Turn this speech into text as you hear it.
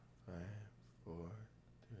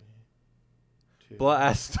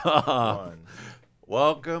Blast off. 1.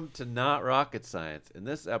 Welcome to Not Rocket Science. In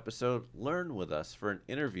this episode, learn with us for an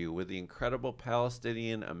interview with the incredible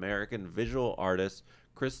Palestinian-American visual artist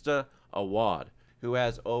Krista Awad, who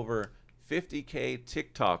has over 50K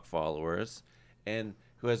TikTok followers and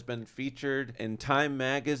who has been featured in Time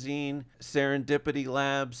Magazine, Serendipity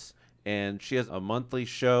Labs, and she has a monthly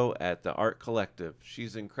show at the Art Collective.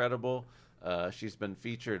 She's incredible. She's been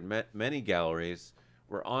featured in many galleries.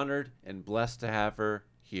 We're honored and blessed to have her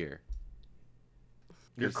here.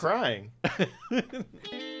 You're crying.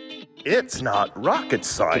 It's not rocket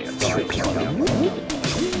science.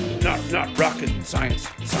 Not rocket science.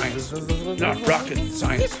 Not rocket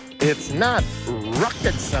science. It's not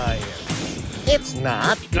rocket science. It's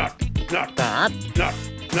not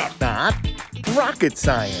rocket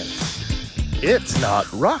science. It's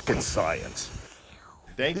not rocket science.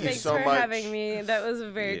 Thank you Thanks so for much. having me. That was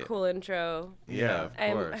a very cool intro. Yeah, of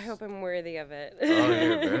course. I hope I'm worthy of it. Oh,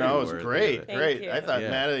 you're very No, it was worthy great. of it. Great. you. I thought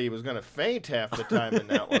Yeah. Natalie was going to faint half the time in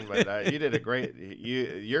that one, but you did a great.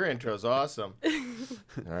 Your intro's awesome. All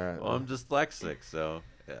right. Well, I'm dyslexic, so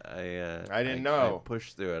I didn't know. I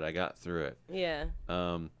pushed through it. I got through it. Yeah.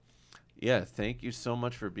 Yeah, thank you so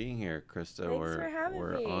much for being here, Krista. Thanks for having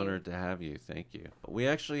we're me. honored to have you. Thank you. We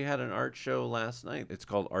actually had an art show last night. It's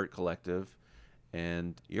called Art Collective,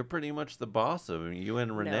 and you're pretty much the boss of it. You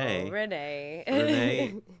and Renee. No,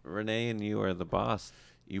 Renee. Renee and you are the boss.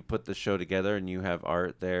 You put the show together, and you have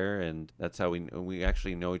art there, and that's how we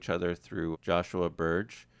actually know each other through Joshua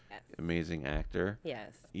Burge, Yes. amazing actor.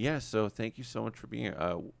 Yes. Yeah, so thank you so much for being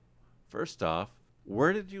here. First off,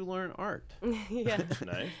 where did you learn art? Yeah.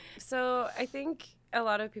 Nice. So I think a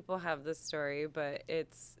lot of people have this story, but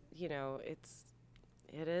it's, it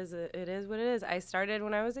is what it is. I started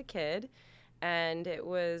when I was a kid, and it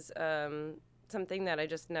was something that I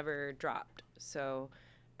just never dropped. So,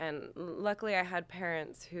 and luckily I had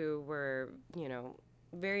parents who were,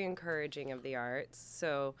 very encouraging of the arts.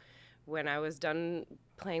 So when I was done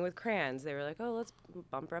playing with crayons, they were like, oh, let's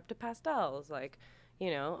bump her up to pastels. Like,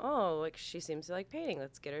 like she seems to like painting.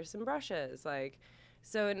 Let's get her some brushes. Like,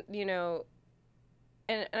 so,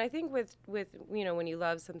 and I think with when you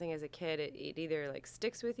love something as a kid, it either like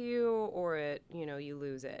sticks with you or it, you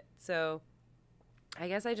lose it. So I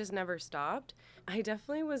guess I just never stopped. I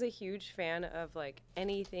definitely was a huge fan of like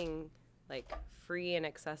anything like free and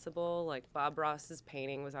accessible. Like Bob Ross's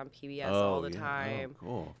painting was on PBS all the time. Oh,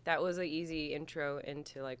 cool. That was an easy intro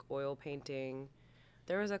into like oil painting.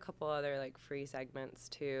 There was a couple other like free segments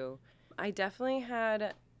too. I definitely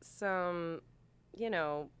had some,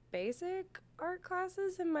 basic art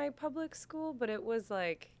classes in my public school, but it was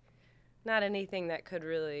like not anything that could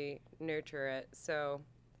really nurture it. So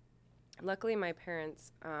luckily my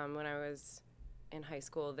parents, when I was in high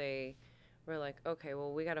school, they were like, okay,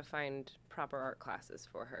 well, we got to find proper art classes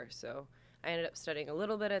for her. So I ended up studying a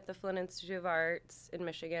little bit at the Flint Institute of Arts in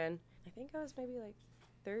Michigan. I think I was maybe like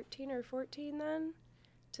 13 or 14 then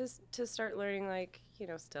to start learning like,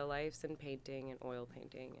 still lifes and painting and oil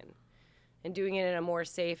painting and doing it in a more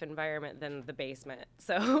safe environment than the basement.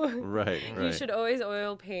 So Right. you should always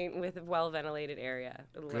oil paint with a well-ventilated area.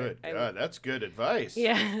 Good. That's good advice.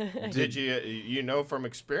 Yeah. Did you know from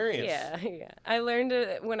experience? Yeah. I learned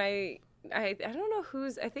it when I don't know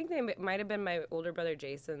whose, I think they might have been my older brother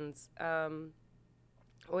Jason's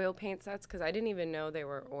oil paint sets, because I didn't even know they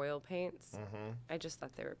were oil paints. Mm-hmm. I just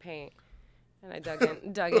thought they were paint. And I dug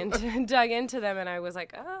into them, and I was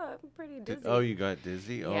like, oh, I'm pretty dizzy. Oh, you got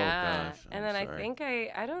dizzy? Yeah. Oh, gosh. And I'm then sorry. I think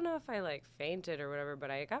I don't know if I like fainted or whatever,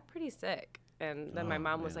 but I got pretty sick. And then my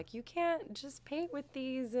mom was like, you can't just paint with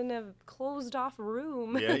these in a closed off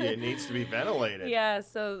room. Yeah, it needs to be ventilated. Yeah,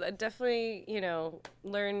 so definitely,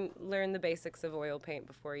 learn the basics of oil paint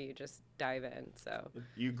before you just dive in. So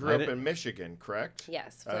You grew up in Michigan, correct?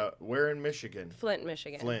 yes, Flint, Where in Michigan? Flint,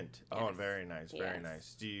 Michigan. Flint. Oh, Yes. very nice, very Yes.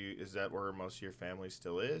 nice. Is that where most of your family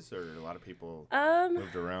still is, or a lot of people Um,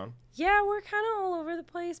 moved around? yeah, we're kind of all over the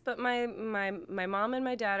place, but my mom and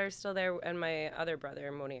my dad are still there, and my other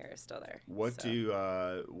brother Monier is still there.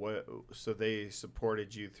 So they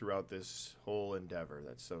supported you throughout this whole endeavor.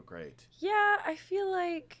 That's so great. Yeah, I feel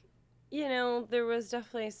like, there was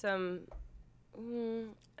definitely some,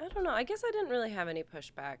 I don't know. I guess I didn't really have any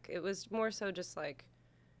pushback. It was more so just like,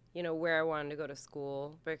 where I wanted to go to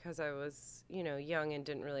school, because I was, young and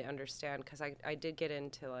didn't really understand, because I did get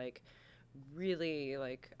into like really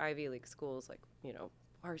like Ivy League schools, like,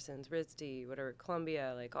 Parsons, RISD, whatever,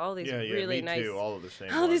 Columbia, like all these really me nice, too, all of the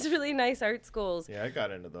same all ones. these really nice art schools. Yeah, I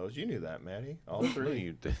got into those. You knew that, Maddie. All No, three.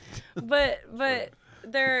 you did. But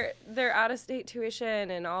they're out of state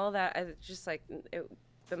tuition and all that. I just like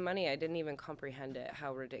the money, I didn't even comprehend it,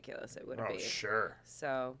 how ridiculous it would Oh, be. sure.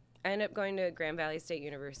 So I ended up going to Grand Valley State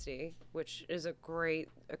University, which is a great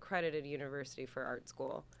accredited university for art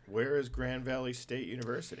school. Where is Grand Valley State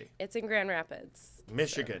University? It's in Grand Rapids.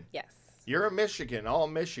 Michigan. So, yes. You're a Michigan, all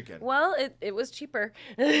Michigan. Well, it was cheaper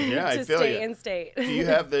Yeah, I to feel stay ya. in state. Do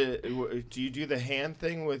you do the hand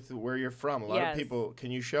thing with where you're from? A lot of Yes. people.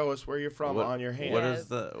 Can you show us where you're from on your hand? What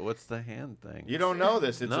Yes. is what's the hand thing? You don't know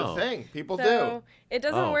this. It's No. a thing. People So do. it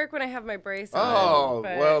doesn't Oh. work when I have my brace Oh, on.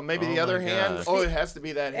 but well, maybe Oh the other my hand. gosh. Oh, it has to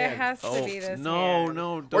be that it hand. has to Oh, be this no, hand.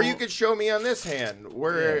 no, don't. Or you could show me on this hand.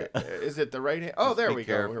 Where Yeah. is it? The right hand? Oh, Just there be we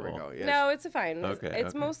go. Here we careful. go. Yes. No, it's fine. Okay, It's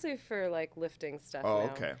okay. mostly for like lifting stuff. Oh,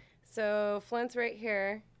 now. okay. So Flint's right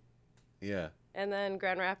here, Yeah. and then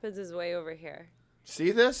Grand Rapids is way over here.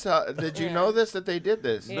 See this? Did you Yeah. know this? That they did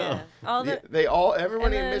this? Yeah. All the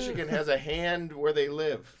Everyone in and then- Michigan has a hand where they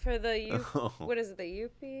live. for the Oh. what is it? The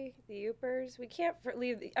Yoopy, the Yoopers. We can't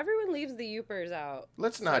leave. Everyone leaves the Yoopers out.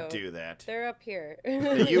 Let's not So, do that. They're up here. The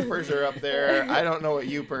Yoopers are up there. I don't know what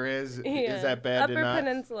Yooper is. Yeah. Is that bad Upper to not?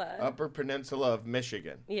 Peninsula. Upper Peninsula of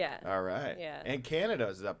Michigan. Yeah. All right. Yeah. And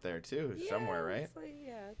Canada's up there too, somewhere, right? It's like,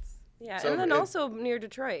 yeah. So and then it- also near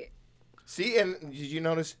Detroit. See, and did you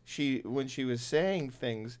notice when she was saying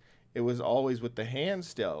things, it was always with the hand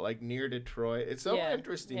still, like near Detroit. It's so Yeah,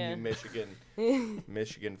 interesting, yeah. you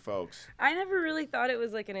Michigan folks. I never really thought it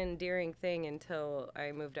was like an endearing thing until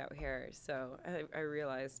I moved out here. So I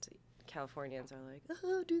realized Californians are like,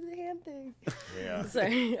 oh, do the hand thing. Yeah.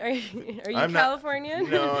 Sorry, are you I'm not- Californian?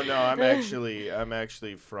 No, I'm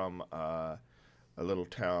actually from a little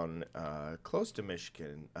town close to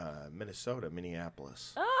Michigan, Minnesota,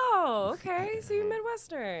 Minneapolis. Oh, okay. So you're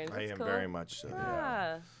Midwestern. I That's am cool. very much so.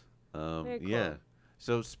 Yeah. Very cool. Yeah.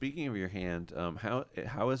 So speaking of your hand,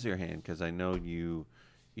 how is your hand? Because I know you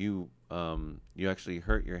actually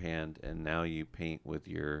hurt your hand, and now you paint with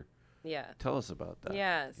your. Yeah. Tell us about that.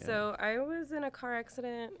 Yeah. So I was in a car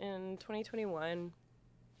accident in 2021,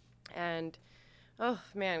 and oh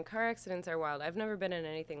man, car accidents are wild. I've never been in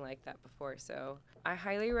anything like that before, so I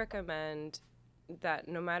highly recommend that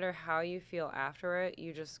no matter how you feel after it,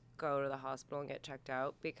 you just go to the hospital and get checked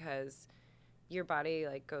out, because your body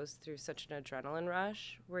like goes through such an adrenaline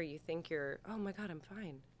rush where you think you're, oh my God, I'm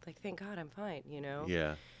fine. Like, thank God I'm fine, you know?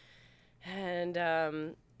 Yeah. And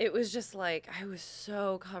it was just like I was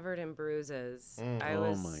so covered in bruises. I Oh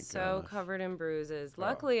was my so gosh. covered in bruises.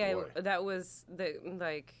 Luckily, boy. that was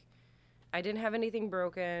I didn't have anything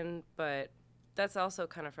broken, but that's also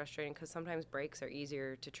kind of frustrating because sometimes breaks are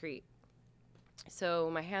easier to treat. So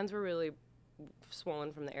my hands were really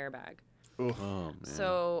swollen from the airbag. Oof. Oh man.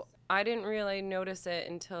 So I didn't really notice it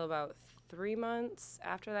until about 3 months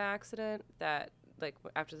after the accident, that like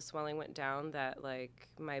after the swelling went down, that like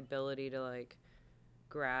my ability to like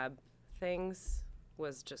grab things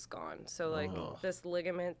was just gone. So like Oh. this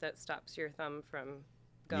ligament that stops your thumb from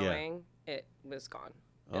Yeah. going, it was gone.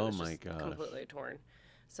 It Oh was my just gosh. completely torn.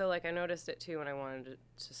 So like I noticed it too when I wanted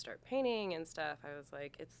to start painting and stuff. I was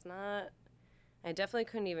like, it's not. I definitely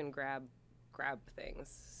couldn't even grab things.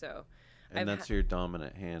 So and I've that's your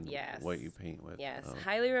dominant hand. Yes. What you paint with. yes, Oh.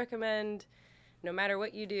 highly recommend. No matter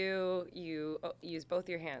what you do, you use both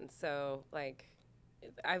your hands. So like,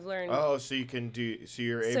 I've learned. Oh, so you can do. So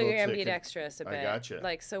you're able So you're to. ambidextrous a I bit. gotcha.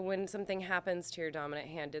 Like, so when something happens to your dominant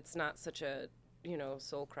hand, it's not such a,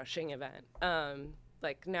 soul crushing event.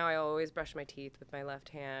 Like now I always brush my teeth with my left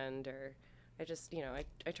hand, or I just,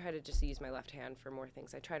 I try to just use my left hand for more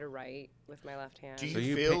things. I try to write with my left hand. Do So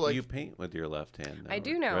you you feel like you paint with your left hand now. I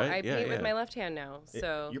do now. Right? I Yeah, paint with yeah. my left hand now.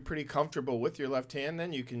 So you're pretty comfortable with your left hand?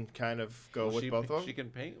 Then you can kind of go Well, with both of them. She can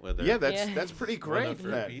paint with it. Yeah, that's Yeah. that's pretty One great. of her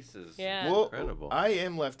That. pieces. Yeah. Well, Incredible. I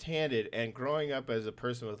am left-handed, and growing up as a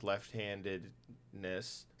person with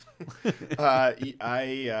left-handedness,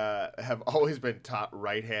 I have always been taught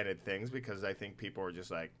right-handed things because I think people are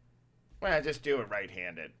just like, well, just do it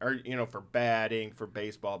right-handed, or for batting, for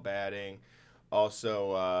baseball batting,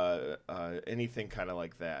 also anything kind of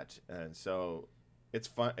like that. And so it's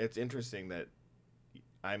fun. It's interesting that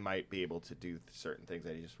I might be able to do certain things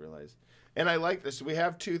that I just realized. And I like this. We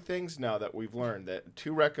have two things now that we've learned, that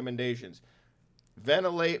two recommendations.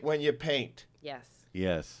 Ventilate when you paint. yes,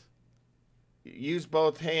 Yes. Use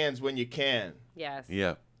both hands when you can. yes.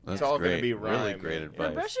 Yeah. That's all gonna great. be really rhyme, great and- The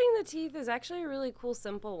advice. brushing the teeth is actually a really cool,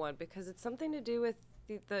 simple one because it's something to do with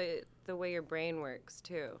the way your brain works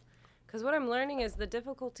too. Because what I'm learning is the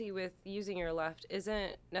difficulty with using your left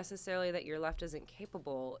isn't necessarily that your left isn't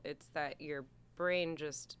capable. It's that your brain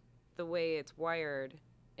just, the way it's wired,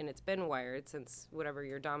 and it's been wired since whatever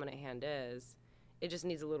your dominant hand is, it just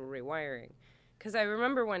needs a little rewiring. Because I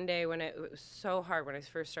remember one day when it was so hard when I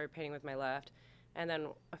first started painting with my left, And then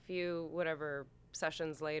a few whatever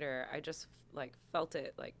sessions later, I just like felt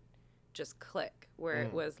it like just click, where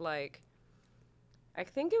it was like, I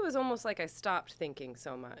think it was almost like I stopped thinking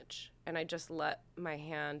so much and I just let my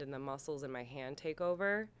hand and the muscles in my hand take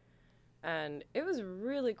over. And it was a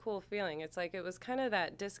really cool feeling. It's like it was kind of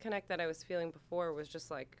that disconnect that I was feeling before was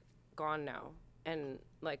just like gone now. And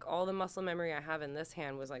like all the muscle memory I have in this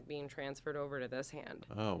hand was like being transferred over to this hand.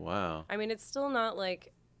 Oh, wow. I mean, it's still not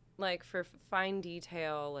like for fine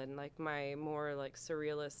detail and like my more like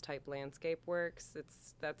surrealist type landscape works,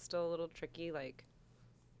 that's still a little tricky, like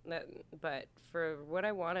that. But for what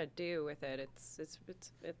I want to do with it, it's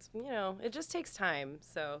you know, it just takes time.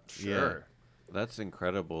 So Sure. That's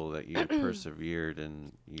incredible that you persevered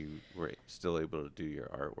and you were still able to do your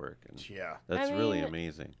artwork. And Yeah. that's I really mean,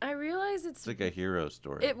 amazing. I realize it's Like a hero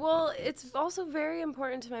story. it's also very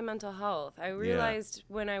important to my mental health. I realized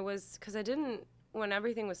when I was, because I didn't, when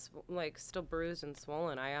everything was like still bruised and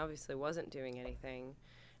swollen, I obviously wasn't doing anything.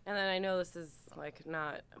 And then I know this is like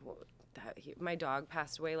not, my dog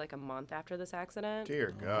passed away like a month after this accident.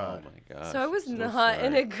 Dear God. Oh my gosh. So I was I'm not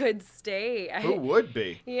in sorry. a good state. Who would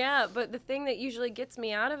be? Yeah, but the thing that usually gets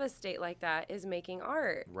me out of a state like that is making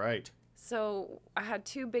art. Right. So I had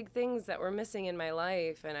two big things that were missing in my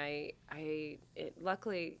life, and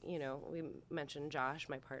luckily, you know, we mentioned Josh,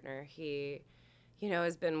 my partner. He, you know,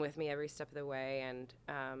 has been with me every step of the way, and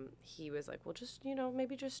he was like, well, just, you know,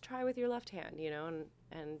 maybe just try with your left hand, you know,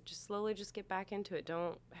 and just slowly just get back into it.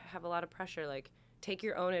 Don't have a lot of pressure. Like, take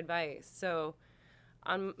your own advice. So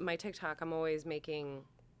on my TikTok, I'm always making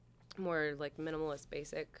more like minimalist,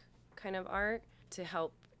 basic kind of art to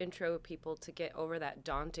help intro people to get over that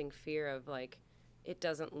daunting fear of like, it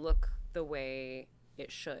doesn't look the way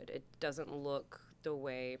it should. It doesn't look the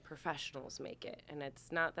way professionals make it. And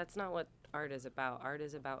that's not what art is about. Art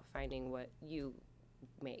is about finding what you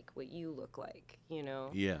make, what you look like, you know?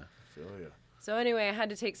 Yeah. Feel ya. So anyway, I had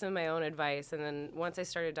to take some of my own advice, and then once I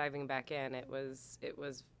started diving back in, it was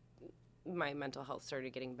my mental health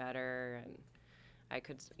started getting better, and I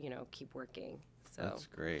could, you know, keep working. So That's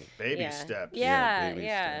great. Baby steps. Yeah, baby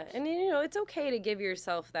steps. And you know, it's okay to give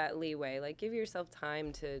yourself that leeway. Like, give yourself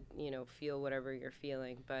time to, you know, feel whatever you're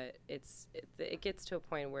feeling. But it gets to a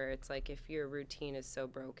point where it's like, if your routine is so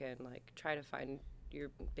broken, like, try to find your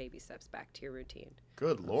baby steps back to your routine.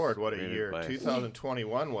 Good Lord, what a great year advice.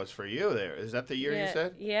 2021 was for you there. Is that the year you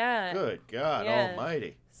said? Yeah. Good God Yeah.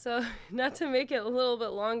 almighty. So, not to make it a little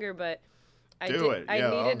bit longer, but I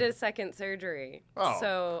needed a second surgery. Oh,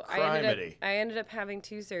 so criminy. I ended up having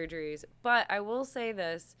 2 surgeries. But I will say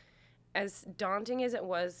this, as daunting as it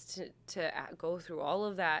was to go through all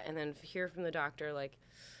of that and then hear from the doctor, like,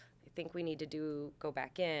 I think we need to go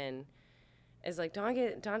back in, as like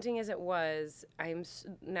daunting as it was,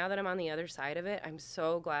 now that I'm on the other side of it, I'm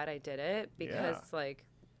so glad I did it, because like,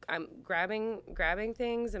 I'm grabbing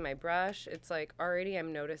things and my brush, it's like already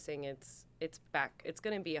I'm noticing it's back. It's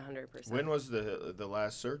going to be 100%. When was the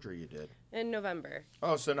last surgery you did? In November.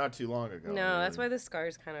 Oh, so not too long ago. No, that's why the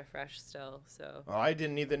scar's kind of fresh still. So. Oh, I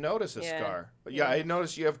didn't even notice a Yeah. scar. But yeah, I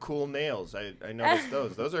noticed you have cool nails. I noticed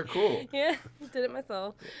those. Those are cool. Yeah, did it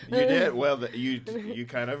myself. You did? Well, you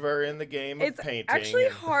kind of are in the game of It's painting. actually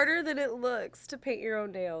and harder than it looks to paint your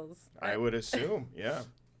own nails. I would assume, yeah.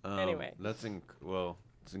 Anyway. That's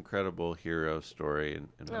it's an incredible hero story. In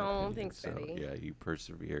my opinion. Thanks, so, Betty. yeah, you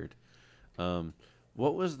persevered.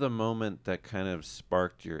 What was the moment that kind of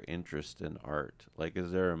sparked your interest in art? Like,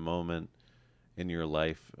 is there a moment in your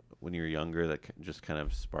life when you were younger that just kind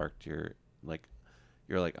of sparked you're like,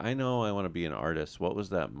 I know I want to be an artist. What was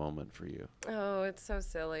that moment for you? Oh, it's so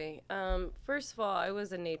silly. First of all, I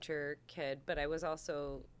was a nature kid, but I was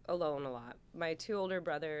also alone a lot. My 2 older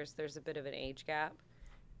brothers, there's a bit of an age gap,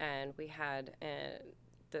 and we had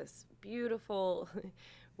this beautiful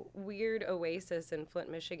weird oasis in Flint,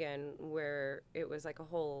 Michigan, where it was like a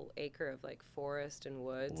whole acre of like forest and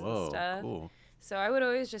woods and stuff. Cool. So I would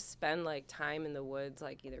always just spend like time in the woods,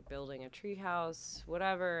 like either building a tree house,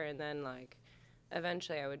 whatever, and then like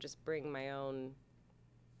eventually I would just bring my own,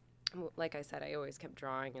 like I said, I always kept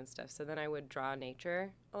drawing and stuff. So then I would draw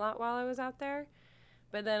nature a lot while I was out there.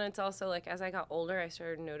 But then it's also like, as I got older, I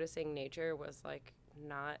started noticing nature was like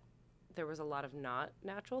there was a lot of not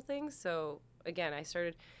natural things. So again,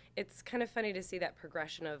 it's kind of funny to see that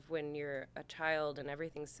progression of when you're a child and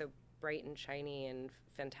everything's so bright and shiny and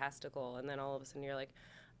fantastical, and then all of a sudden you're like,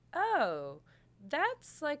 oh,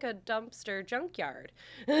 that's like a dumpster junkyard.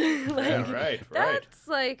 Right. That's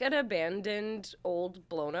like an abandoned old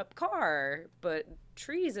blown up car, but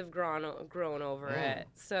trees have grown over it.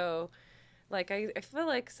 So like I feel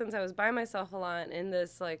like since I was by myself a lot in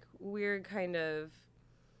this like weird kind of,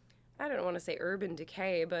 I don't want to say urban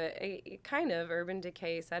decay, but a kind of urban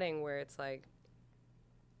decay setting where it's like,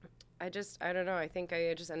 I don't know. I think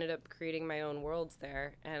I just ended up creating my own worlds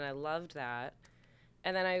there, and I loved that.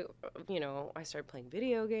 And then I started playing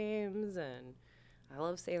video games, and I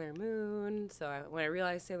love Sailor Moon. So when I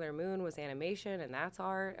realized Sailor Moon was animation and that's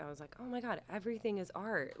art, I was like, oh my God, everything is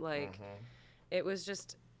art. Like,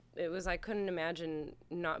 I couldn't imagine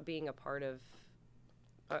not being a part of,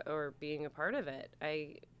 or being a part of it.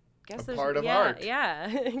 I guess there's part of art. Yeah,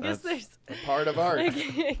 I guess there's a part of art.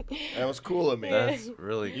 That was cool of me. That's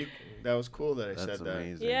really. That was cool that I said that. That's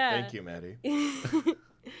amazing. Yeah. Thank you, Maddie.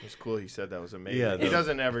 It was cool. He said that was amazing. Yeah, he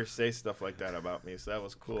doesn't ever say stuff like that about me, so that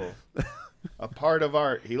was cool. A part of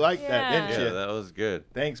art. He liked that, didn't Yeah, you? that was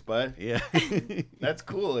good. Thanks, bud. Yeah. That's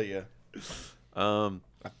cool of you. A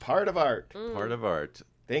part of art. part of art.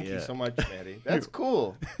 Thank you so much, Maddie. That's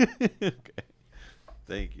cool. Okay.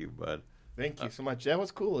 Thank you, bud. Thank you so much. That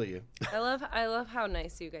was cool of you. I love how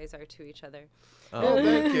nice you guys are to each other. Oh,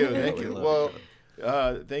 thank you. Thank We you. love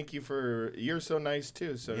Well, thank you for. You're so nice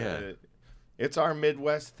too. So it's our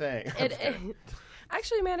Midwest thing.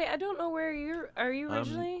 Actually, Maddie, I don't know where are you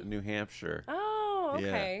originally? New Hampshire. Oh, Yeah.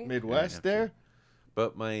 okay. Midwest there.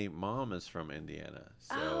 But my mom is from Indiana.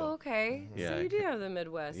 So Oh, okay. Yeah, So you do have the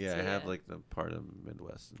Midwest. yeah, I have like the part of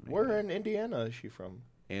Midwest in me. Where in Indiana is she from?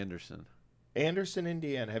 Anderson. Anderson,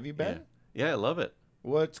 Indiana. Have you been? Yeah. Yeah, I love it.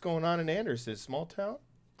 What's going on in Anderson? Small town?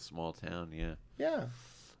 Small town, yeah. Yeah.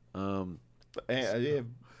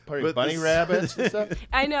 But Bunny this- rabbits and stuff?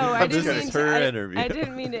 I know. I This didn't is mean her to. interview. I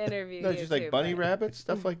didn't mean to interview No, you. just like too, bunny but- rabbits,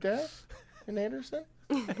 stuff like that in Anderson?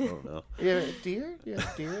 I don't know. Yeah, deer? Yeah,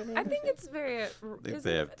 deer in Anderson? I think it's very. think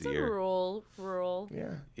they have it's deer. a rural.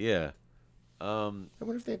 Yeah. Yeah. I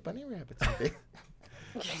wonder if they have bunny rabbits.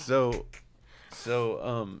 So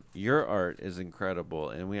your art is incredible,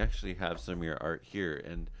 and we actually have some of your art here.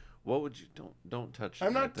 And what would you don't touch?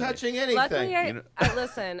 I'm not anything. touching anything. Luckily, You know- I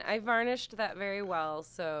listen. I varnished that very well,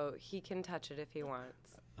 so he can touch it if he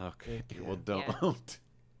wants. Okay. Thank you. Well, don't.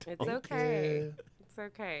 Yeah. It's okay. It's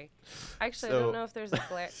okay. Actually, I don't know if there's a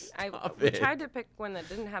glare. We tried to pick one that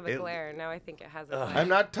didn't have a glare. Now I think it has a glare. I'm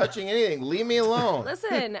not touching anything. Leave me alone.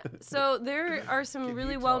 Listen, so there are some Can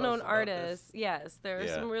really you tell well-known us about artists. Yes, there are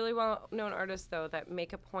Yeah. some really well-known artists, though, that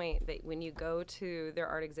make a point that when you go to their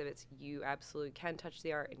art exhibits, you absolutely can touch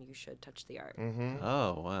the art and you should touch the art.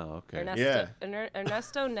 Oh wow. Okay.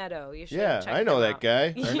 Ernesto Neto. You should Yeah, check I know him that out.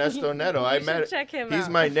 guy, Ernesto Neto. I should met. check him He's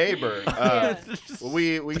out. my neighbor. Yeah.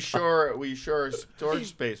 We share storage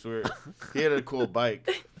space. He had a cool bike.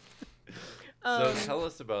 So tell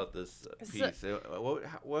us about this piece.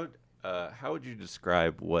 How would you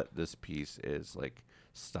describe what this piece is, like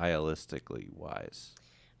stylistically wise?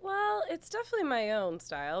 Well, it's definitely my own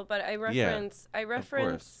style, but I reference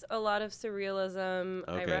a lot of surrealism.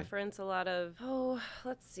 I Okay. reference a lot of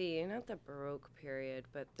let's see, not the Baroque period,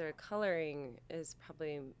 but their coloring is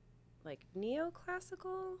probably like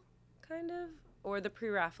neoclassical kind of, or the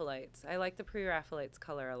Pre-Raphaelites. I like the Pre-Raphaelites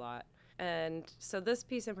color a lot. And so this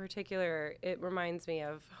piece in particular, it reminds me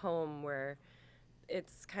of home, where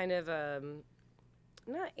it's kind of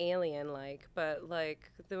not alien-like, but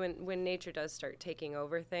like when nature does start taking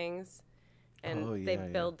over things, and they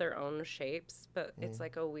build their own shapes, but it's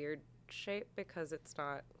like a weird shape because it's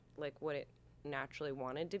not like what it naturally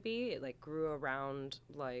wanted to be. It like grew around,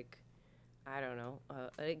 like, I don't know.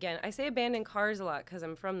 Again, I say abandoned cars a lot because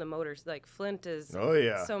I'm from the motors. Like Flint is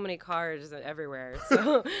so many cars everywhere.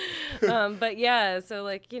 So, but yeah, so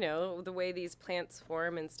like, the way these plants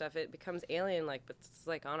form and stuff, it becomes alien-like, but it's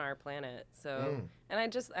like on our planet. So, and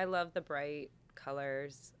I love the bright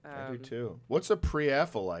colors. I do too. What's a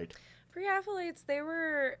Pre-Raphaelite? Pre-Raphaelites, it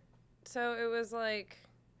was like,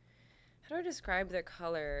 how do I describe their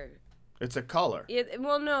color? It's a color.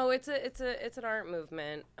 Well, no, it's an art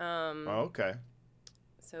movement. Okay.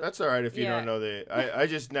 So That's all right if you don't know I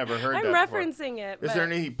just never heard that. I'm before. referencing it. Is there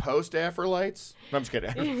any post-Aphrodilites? No, I'm just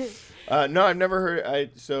kidding. No, I've never heard.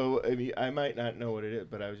 I might not know what it is,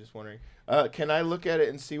 but I was just wondering. Can I look at it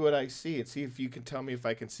and see what I see, and see if you can tell me if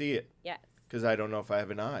I can see it? Yes. Because I don't know if I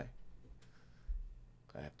have an eye.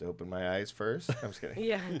 I have to open my eyes first. I'm just kidding.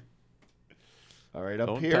 Yeah. All right, up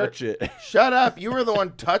Don't here. touch it. Shut up! You were the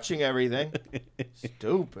one touching everything.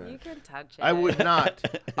 Stupid. You can touch it. I would not.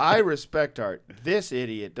 I respect art. This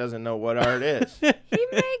idiot doesn't know what art is. He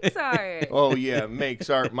makes art. Oh yeah, makes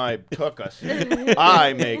art. My took us.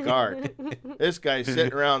 I make art. This guy's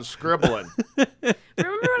sitting around scribbling.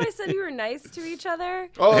 Remember when I said you were nice to each other?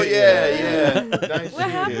 Oh yeah. Nice What to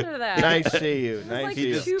happened you. to that? Nice to see you. It was Nice like to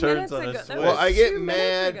you. just 2 turns minutes on a ago. That switch. was Well, I get 2 minutes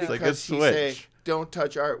mad ago. like a because he say, switch. "Don't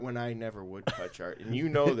touch art," when I never would touch art, and you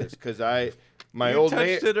know this because my You old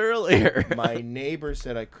touched it earlier. my neighbor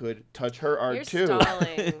said I could touch her art You're too.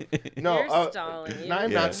 stalling. No, You're stalling. No,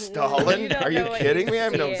 I'm Yeah. not stalling. You don't Are you know what kidding you me?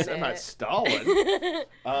 I'm see in not it. stalling.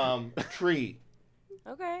 Tree.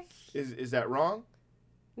 Okay. Is that wrong?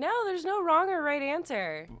 No, there's no wrong or right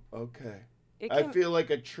answer. Okay. It I can, feel like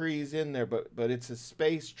a tree's in there, but it's a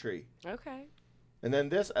space tree. okay. And then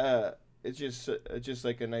this, it's just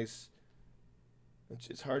like a nice.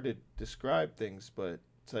 It's hard to describe things, but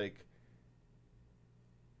it's like.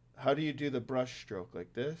 How do you do the brush stroke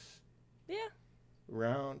like this? Yeah.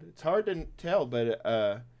 Round. It's hard to tell, but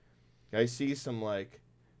I see some like.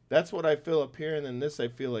 That's what I feel up here, and then this I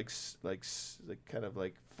feel like kind of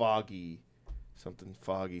like foggy, something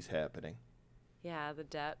foggy's happening. Yeah, the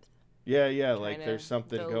depth. Yeah, like Kinda there's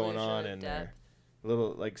something the going illusion on of in depth. there.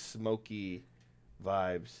 Little like smoky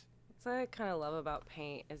vibes. That's what I kind of love about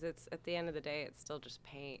paint is it's at the end of the day it's still just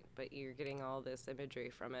paint, but you're getting all this imagery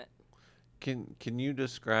from it. Can you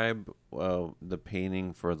describe the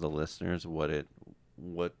painting for the listeners? Yeah,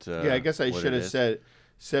 I guess I should have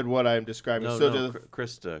said what I'm describing. No, so no, to the,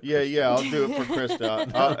 Krista. yeah, I'll do it for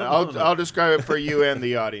Krista. I'll describe it for you and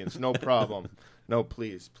the audience. No problem. No,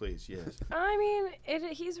 please, yes. I mean,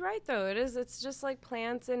 he's right though. It's just like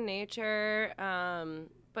plants in nature.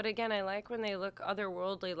 But again, I like when they look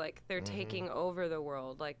otherworldly, like they're taking over the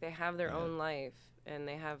world, like they have their own life and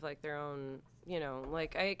they have like their own,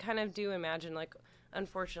 like I kind of do imagine like,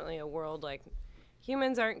 unfortunately, a world like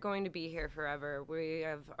humans aren't going to be here forever. We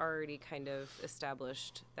have already kind of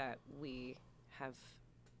established that we have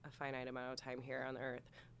a finite amount of time here on Earth.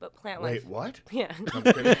 But plant life. Wait, what? Yeah. I'm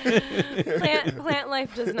kidding. Plant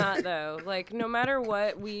life does not, though. Like, no matter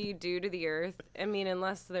what we do to the Earth, I mean,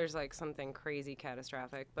 unless there's, like, something crazy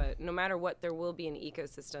catastrophic, but no matter what, there will be an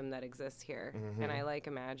ecosystem that exists here. Mm-hmm. And I like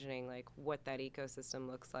imagining, like, what that ecosystem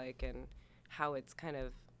looks like and how it's kind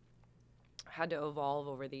of had to evolve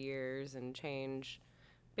over the years and change,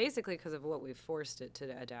 basically because of what we've forced it to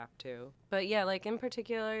adapt to. But, yeah, like, in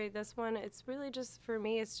particular, this one, it's really just, for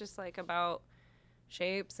me, it's just, like, about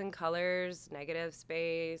shapes and colors, negative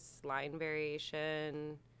space, line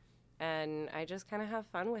variation, and I just kind of have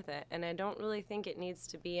fun with it. And I don't really think it needs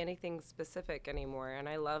to be anything specific anymore, and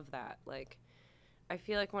I love that. Like, I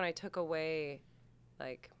feel like when I took away,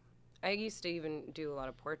 like, I used to even do a lot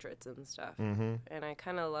of portraits and stuff, and I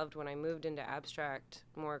kind of loved when I moved into abstract,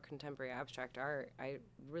 more contemporary abstract art. I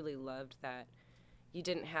really loved that you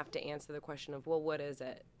didn't have to answer the question of, well, what is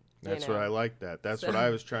it? That's what I like that. That's what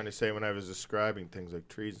I was trying to say when I was describing things like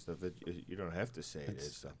trees and stuff. That you don't have to say it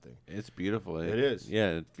is something. It's beautiful. It is. Yeah,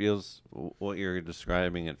 it feels what you're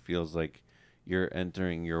describing. It feels like you're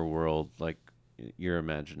entering your world, like your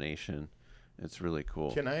imagination. It's really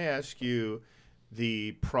cool. Can I ask you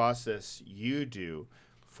the process you do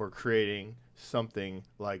for creating something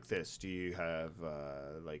like this? Do you have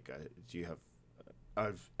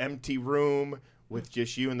an empty room with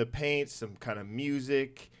just you and the paint, some kind of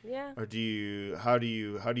music? Yeah. Or how do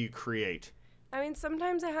you create? I mean,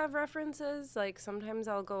 sometimes I have references. Like, sometimes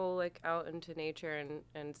I'll go, like, out into nature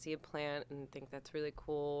and see a plant and think that's really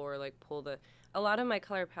cool, or, like, a lot of my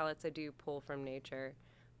color palettes I do pull from nature.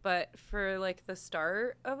 But for, like, the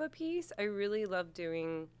start of a piece, I really love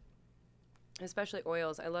doing, especially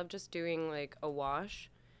oils, I love just doing, like, a wash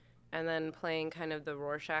and then playing kind of the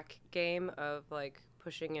Rorschach game of, like,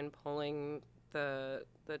 pushing and pulling the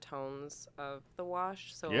tones of the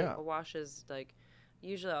wash. So a wash is like,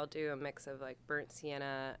 usually I'll do a mix of like burnt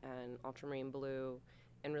sienna and ultramarine blue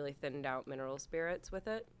and really thinned out mineral spirits with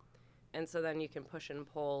it. And so then you can push and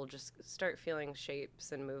pull, just start feeling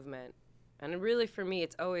shapes and movement. And really for me,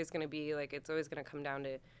 it's always going to be like, it's always going to come down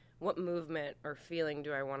to what movement or feeling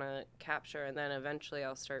do I want to capture. And then eventually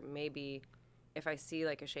I'll start, maybe if I see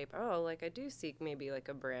like a shape, like I do see maybe like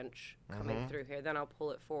a branch coming through here, then I'll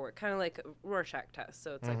pull it forward, kind of like a Rorschach test.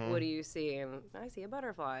 So it's like, what do you see? And I see a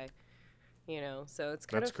butterfly, so it's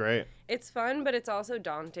kind That's great. It's fun, but it's also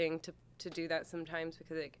daunting to do that sometimes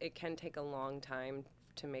because it can take a long time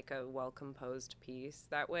to make a well-composed piece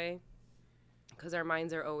that way, because our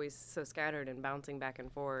minds are always so scattered and bouncing back and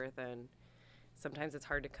forth, and sometimes it's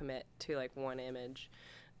hard to commit to like one image.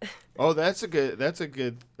 Oh, that's a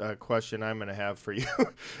good question I'm gonna have for you.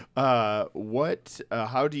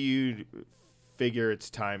 How do you figure it's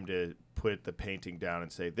time to put the painting down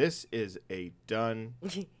and say this is a done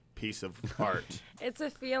piece of art? It's a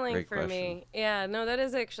feeling Great for question. me. Yeah, no, that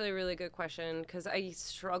is actually a really good question because I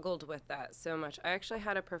struggled with that so much. I actually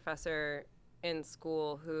had a professor in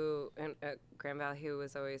school who, at Grand Valley, who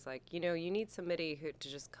was always like, you know, you need somebody who to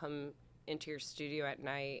just come into your studio at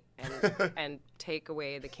night and take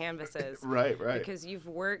away the canvases. Right. Because you've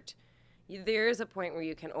worked, there is a point where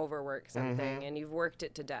you can overwork something and you've worked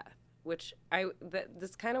it to death, which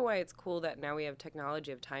that's kind of why it's cool that now we have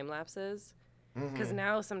technology of time lapses. Because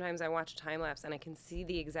now sometimes I watch a time lapse and I can see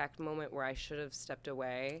the exact moment where I should have stepped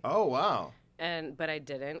away. Oh, wow. But I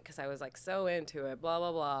didn't because I was like so into it, blah,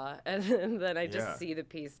 blah, blah. And then I just see the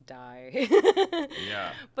piece die.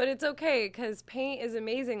 Yeah. But it's okay because paint is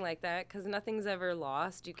amazing like that because nothing's ever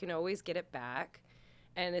lost. You can always get it back.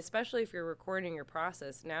 And especially if you're recording your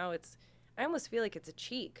process, now I almost feel like it's a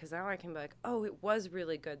cheat because now I can be like, oh, it was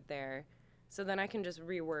really good there. So then I can just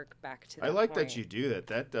rework back to that I like point. that you do that.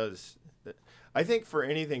 That does. I think for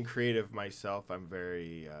anything creative myself, I'm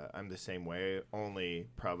the same way, only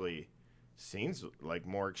probably seems like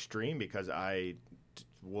more extreme because I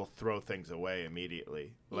will throw things away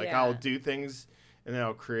immediately. Like I'll do things and then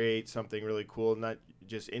I'll create something really cool, not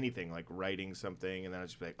just anything, like writing something, and then I'll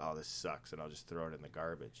just be like, oh, this sucks, and I'll just throw it in the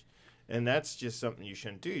garbage. And that's just something you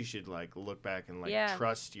shouldn't do. You should like look back and like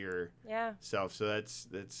trust yourself. So that's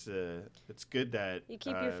good that you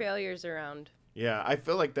keep your failures around. Yeah, I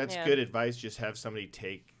feel like that's good advice. Just have somebody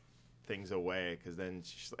take things away, because then it's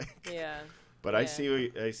just like. Yeah. But I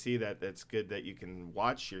see that that's good that you can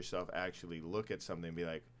watch yourself actually look at something and be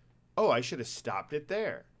like, oh, I should have stopped it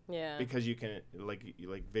there. Yeah. Because you can like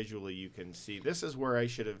visually you can see this is where I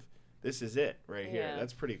should have. This is it right here.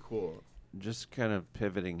 That's pretty cool. Just kind of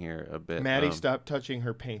pivoting here a bit. Maddie, stop touching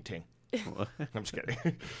her painting. I'm just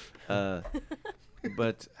kidding.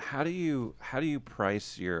 But how do you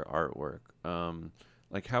price your artwork?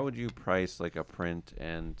 Like how would you price like a print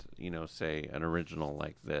and say an original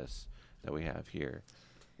like this that we have here?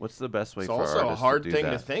 What's the best way for artists to do that? It's also a hard thing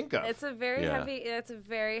to think of. It's a very heavy. It's a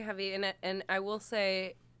very heavy, and I will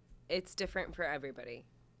say, it's different for everybody.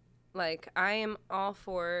 Like I am all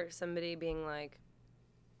for somebody being like,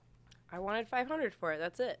 I wanted $500 for it.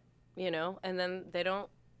 That's it, and then they don't.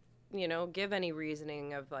 Give any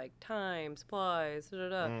reasoning of like time, supplies,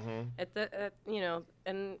 and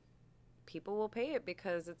people will pay it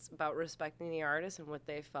because it's about respecting the artist and what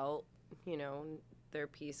they felt, their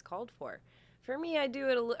piece called for. For me, I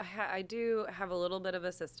do have a little bit of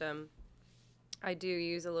a system. I do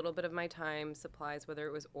use a little bit of my time, supplies, whether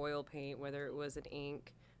it was oil paint, whether it was an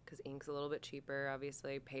ink, because ink's a little bit cheaper,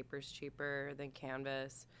 obviously. Paper's cheaper than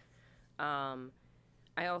canvas.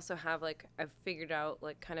 I also have, I've figured out,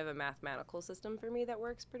 kind of a mathematical system for me that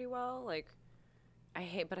works pretty well.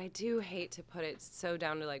 But I do hate to put it so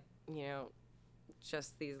down to,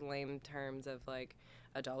 just these lame terms of,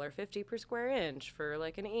 $1.50 per square inch for,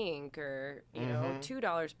 an ink or,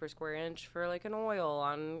 $2 per square inch for, an oil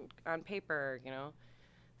on paper,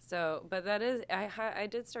 So, but that is, I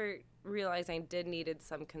did start realizing I needed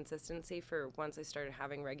some consistency for once I started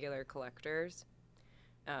having regular collectors.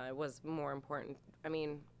 It was more important. I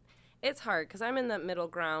mean, it's hard because I'm in that middle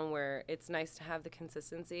ground where it's nice to have the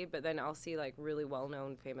consistency, but then I'll see really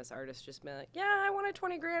well-known famous artists just be like, yeah, I wanted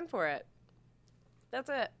 $20,000 for it. That's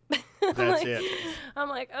it. That's it. I'm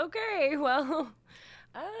like, okay, well,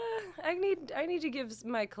 I need to give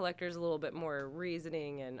my collectors a little bit more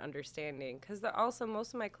reasoning and understanding because also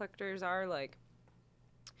most of my collectors are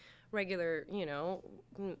regular,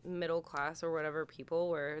 middle class or whatever people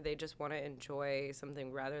where they just want to enjoy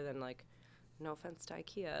something rather than no offense to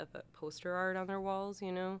IKEA, but poster art on their walls,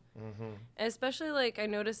 And especially I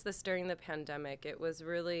noticed this during the pandemic. It was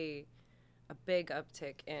really a big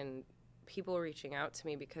uptick in people reaching out to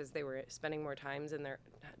me because they were spending more time in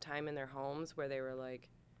their homes where they were like,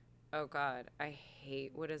 oh God, I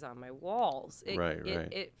hate what is on my walls. It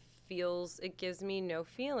gives me no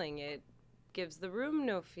feeling. It gives the room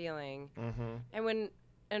no feeling.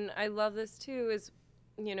 And I love this too is,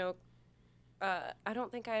 I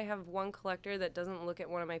don't think I have one collector that doesn't look at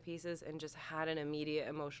one of my pieces and just had an immediate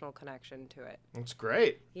emotional connection to it. That's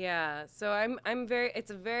great. Yeah. So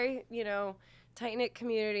it's a very, tight-knit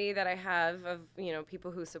community that I have of,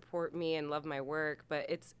 people who support me and love my work, but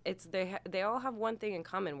they all have one thing in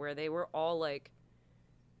common where they were all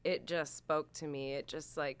it just spoke to me. It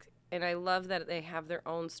just and I love that they have their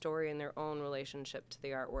own story and their own relationship to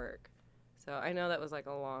the artwork. So I know that was a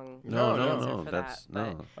long answer for that.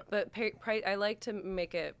 But I like to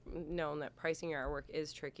make it known that pricing your artwork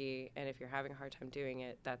is tricky, and if you're having a hard time doing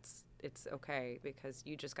it, it's okay because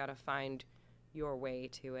you just got to find your way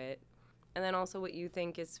to it. And then also what you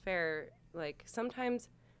think is fair. Sometimes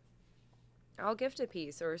I'll gift a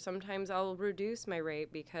piece or sometimes I'll reduce my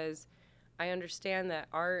rate because I understand that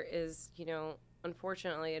art is,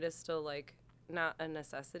 unfortunately, it is still not a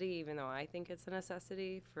necessity, even though I think it's a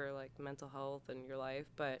necessity for like mental health and your life,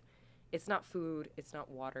 but it's not food, it's not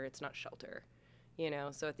water, it's not shelter.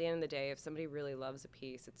 So at the end of the day, if somebody really loves a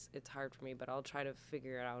piece, it's hard for me, but I'll try to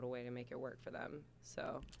figure out a way to make it work for them.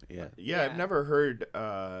 So yeah. I've never heard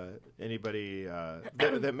anybody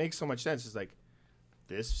that makes so much sense. It's like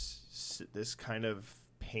this kind of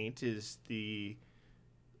paint is the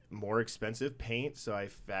more expensive paint, so I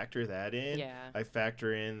factor that in. I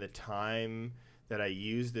factor in the time that I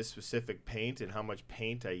used this specific paint and how much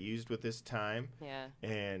paint I used with this time.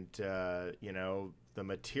 And the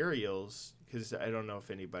materials, because I don't know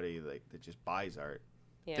if anybody like that just buys art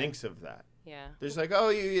thinks of that. There's like, oh,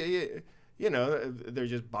 they're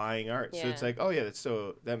just buying art. So it's like, oh yeah,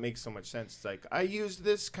 that makes so much sense. It's like, I used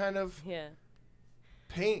this kind of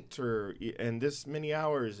paint and this many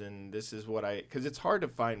hours, and this is what because it's hard to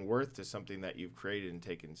find worth to something that you've created and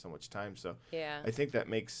taken so much time. So I think that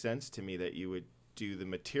makes sense to me that you would do the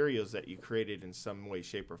materials that you created in some way,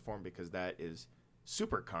 shape, or form, because that is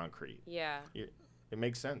super concrete. It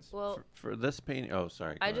makes sense. Well, for this painting, oh,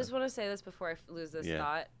 sorry. I just want to say this before I lose this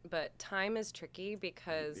thought, but time is tricky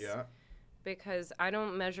because I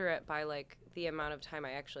don't measure it by like the amount of time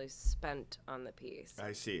I actually spent on the piece.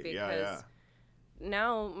 I see. Because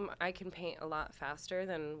now I can paint a lot faster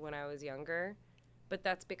than when I was younger, but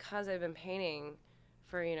that's because I've been painting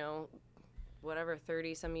for,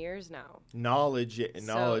 30 some years now. Knowledge it's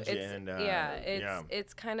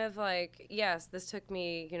kind of like, yes, this took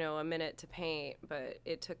me, a minute to paint, but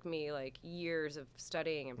it took me like years of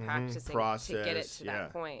studying and practicing to get it to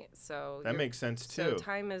that point. So that makes sense too. So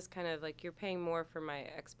time is kind of like, you're paying more for my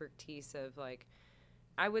expertise of like,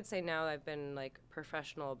 I would say now I've been like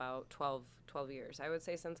professional about 12 years. I would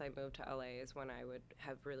say since I moved to LA is when I would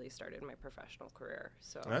have really started my professional career.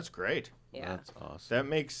 So that's great. Yeah. That's awesome. That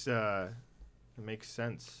makes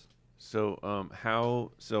sense. So how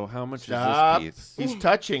much Stop. is this piece? He's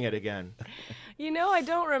touching it again. I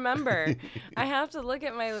don't remember. I have to look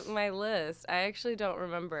at my list. I actually don't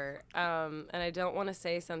remember. And I don't want to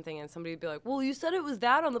say something and somebody would be like, well, you said it was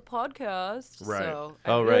that on the podcast. Right. So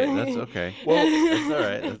right. That's okay. Well,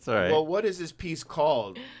 that's all right. Well, what is this piece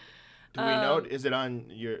called? Do we know? Is it on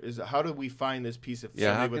your? How do we find this piece if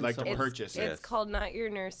somebody would like to purchase it? It's called Not Your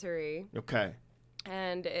Nursery. Okay.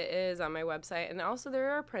 And it is on my website, and also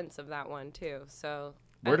there are prints of that one too. So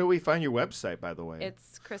where do we find your website, by the way?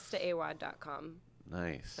 It's KristaAwad.com.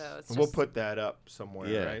 Nice. So we'll put that up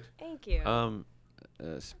somewhere, right? Thank you.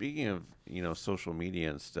 Speaking of social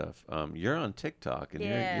media and stuff, you're on TikTok, and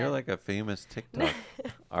you're like a famous TikTok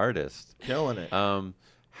artist, killing it.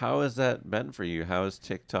 How has that been for you? How is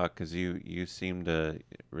TikTok? Because you seem to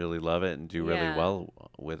really love it and do really well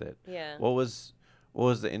with it. Yeah. What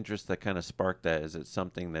was the interest that kind of sparked that? Is it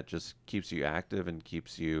something that just keeps you active and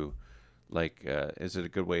keeps you, like, is it a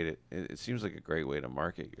good way to, it seems like a great way to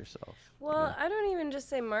market yourself. Well, I don't even just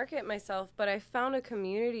say market myself, but I found a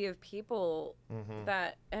community of people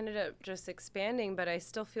that ended up just expanding, but I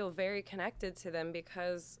still feel very connected to them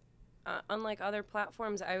because unlike other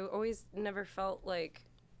platforms, I always never felt like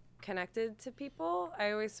connected to people.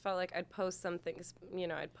 I always felt like I'd post something,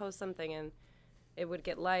 and it would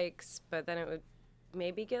get likes, but then it would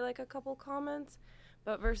maybe get like a couple comments.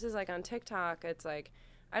 But versus like on TikTok, it's like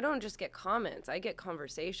I don't just get comments, I get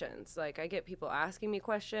conversations. Like I get people asking me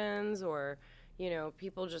questions, or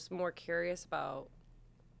people just more curious about,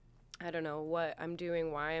 I don't know, what I'm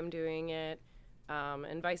doing, why I'm doing it,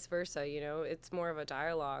 and vice versa. It's more of a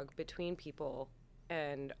dialogue between people.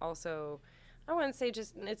 And also, I wouldn't say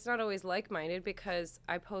it's not always like-minded, because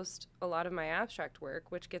I post a lot of my abstract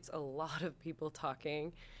work, which gets a lot of people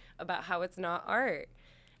talking about how it's not art.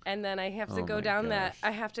 And then I have to go down that,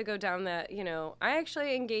 I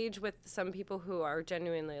actually engage with some people who are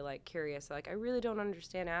genuinely like curious. Like, I really don't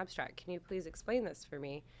understand abstract. Can you please explain this for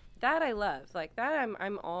me? That I love. Like that,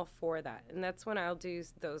 I'm all for that. And that's when I'll do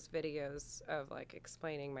those videos of like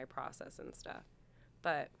explaining my process and stuff.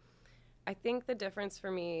 But I think the difference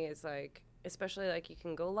for me is like, especially like you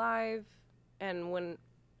can go live, and when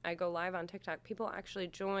I go live on TikTok, people actually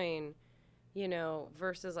join,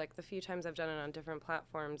 versus like the few times I've done it on different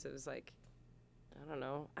platforms, it was like, I don't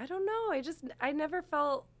know. I never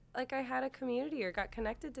felt like I had a community or got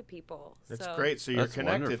connected to people. That's great. So you're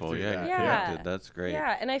connected. Wonderful. Yeah, connected. That's great.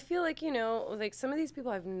 Yeah, and I feel like, like some of these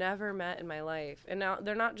people I've never met in my life, and now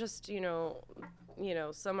they're not just,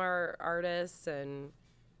 some are artists and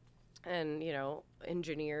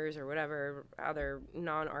engineers or whatever other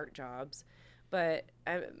non-art jobs. But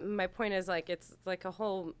my point is, like, it's like a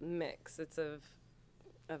whole mix. It's of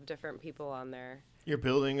of different people on there. You're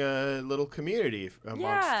building a little community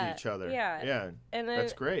amongst each other. Yeah. And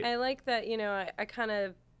that's great. I like that, I kind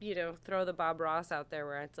of, throw the Bob Ross out there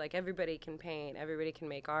where it's like everybody can paint, everybody can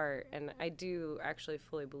make art. And I do actually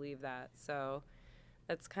fully believe that. So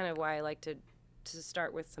that's kind of why I like to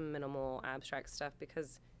start with some minimal abstract stuff,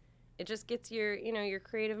 because it just gets your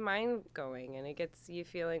creative mind going, and it gets you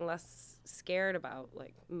feeling less scared about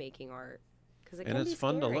like making art, because it can be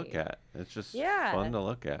fun to scary. look at. It's just fun to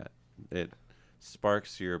look at. It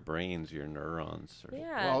sparks your brains, your neurons.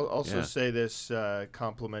 Yeah. Well, I'll also say this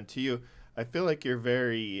compliment to you. I feel like you're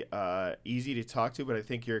very easy to talk to, but I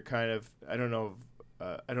think you're kind of, I don't know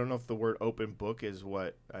if the word open book is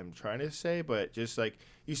what I'm trying to say, but just like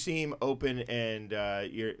you seem open, and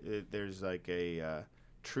there's like a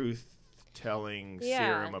truth-telling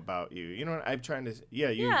serum about you. You know what I'm trying to?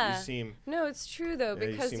 You seem. No, it's true though,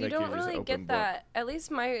 because you don't really get that. At least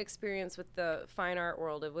my experience with the fine art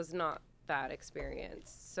world, it was not that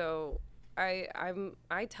experience. So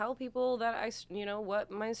I tell people that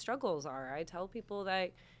what my struggles are. I tell people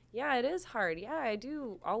that it is hard. Yeah, I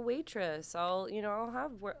do. I'll waitress. I'll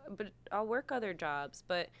have work, but I'll work other jobs.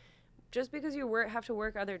 But just because you have to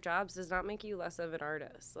work other jobs does not make you less of an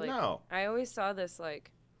artist. Like, no. I always saw this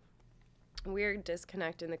like weird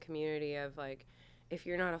disconnect in the community of like, if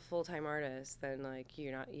you're not a full-time artist, then like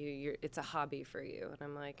you're it's a hobby for you. And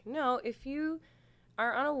I'm like, no, if you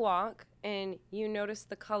are on a walk and you notice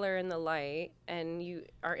the color and the light and you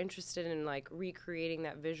are interested in like recreating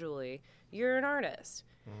that visually, you're an artist.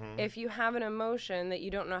 Mm-hmm. If you have an emotion that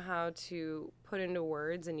you don't know how to put into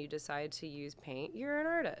words and you decide to use paint, you're an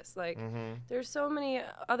artist. Like, there's so many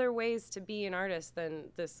other ways to be an artist than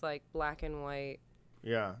this like black and white.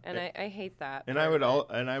 Yeah. And I hate that. And I would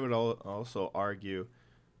also argue,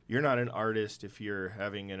 you're not an artist if you're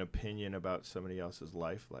having an opinion about somebody else's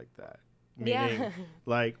life like that. Meaning,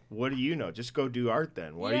 like, what do you know? Just go do art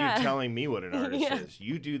then. Why are you telling me what an artist is?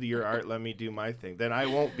 You do your art, let me do my thing. Then I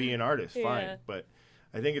won't be an artist. Fine. But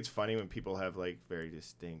I think it's funny when people have, like, very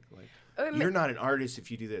distinct, like, you're not an artist if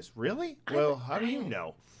you do this. Really? Well, how do you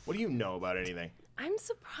know? What do you know about anything? I'm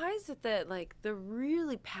surprised at that, like, the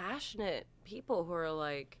really passionate people who are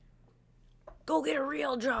like, go get a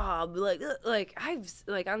real job, like I've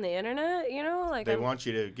like on the internet, like they want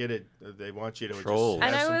you to get it. They want you to Troll.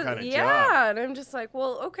 just have some kind of job. Yeah, and I'm just like,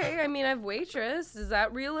 well, okay. I mean, I've waitress. Is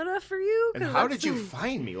that real enough for you? And how did you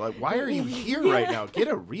find me? Like, why are you here right now? Get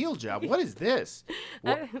a real job. What is this?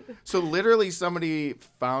 So literally, somebody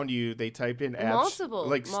found you. They typed in multiple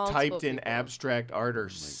typed in people. Abstract art or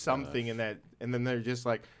something in that, and then they're just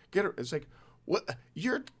like, it's like, what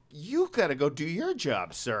you gotta go do your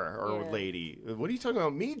job, sir or lady. What are you talking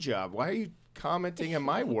about me job? Why are you commenting in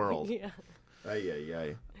my world? Yeah.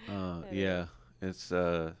 It's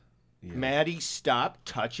Maddie, stop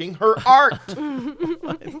touching her art.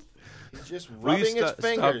 He's just rubbing his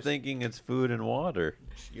fingers. Stop thinking it's food and water.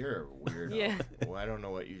 You're a weirdo. Yeah. Well, I don't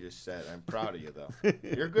know what you just said. I'm proud of you though.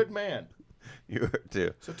 You're a good man. You are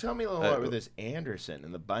too. So tell me a little about this Anderson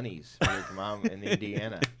and the bunnies with your mom in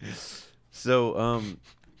Indiana. So,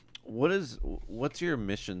 what's your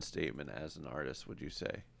mission statement as an artist, would you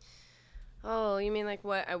say? Oh, you mean like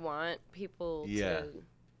what I want people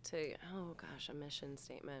to oh gosh, a mission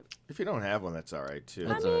statement. If you don't have one, that's all right too.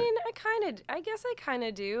 I guess I kind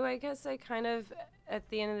of do. I guess I kind of, at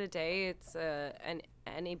the end of the day, it's and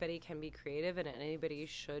anybody can be creative, and anybody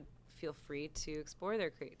should feel free to explore their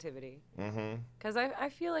creativity. Because I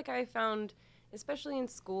feel like I found, especially in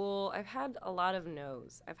school, I've had a lot of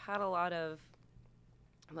no's. I've had a lot of,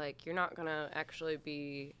 like, you're not going to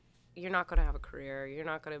have a career. You're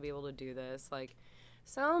not going to be able to do this. Like,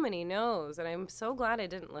 so many no's. And I'm so glad I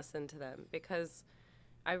didn't listen to them, because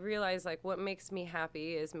I realized, like, what makes me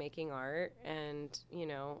happy is making art. And,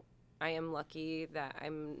 I am lucky that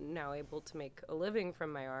I'm now able to make a living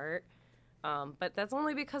from my art. But that's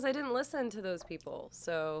only because I didn't listen to those people.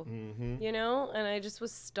 So, and I just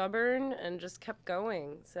was stubborn and just kept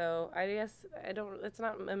going. So I guess it's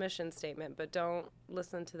not a mission statement, but don't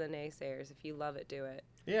listen to the naysayers. If you love it, do it.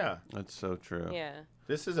 Yeah. That's so true. Yeah.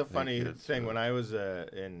 This is a funny thing. When I was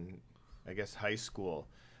in, I guess, high school,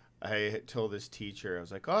 I told this teacher, I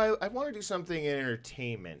was like, I want to do something in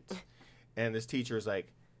entertainment. And this teacher was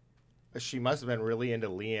like, she must have been really into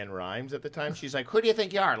Leanne Rimes at the time. She's like, who do you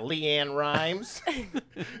think you are, Leanne Rimes? And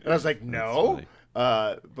I was like, no.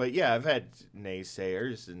 But yeah, I've had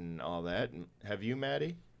naysayers and all that. Have you,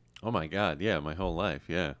 Maddie? Oh, my God. Yeah, my whole life.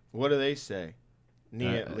 Yeah. What do they say?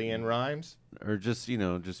 Leanne Rimes? Or just,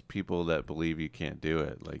 just people that believe you can't do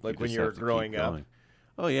it. Like when you were growing up?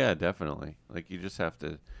 Oh, yeah, definitely. Like, you just have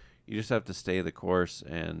to stay the course.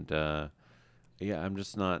 And, yeah, I'm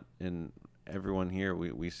just not in. Everyone here,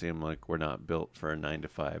 we seem like we're not built for a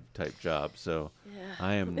 9-to-5 type job, so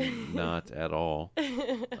I am not at all.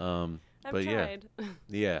 I've But tried.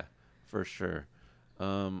 yeah, for sure.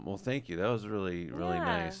 Well, thank you. That was really Yeah,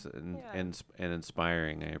 nice and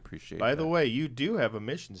inspiring. I appreciate. By that. the way, you do have a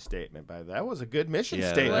mission statement. That was a good mission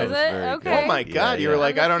Yeah, statement. Was that it? very Okay. Oh my good. God! Yeah, You were yeah.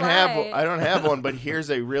 like, On the I don't fly. have one, but here's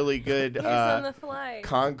a really good Here's on the fly.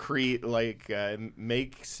 concrete,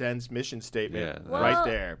 make sense mission statement Yeah, right Well-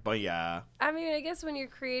 there. But yeah, I mean, I guess when you're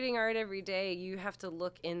creating art every day, you have to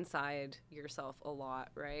look inside yourself a lot,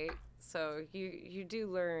 right? So you do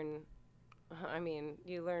learn. I mean,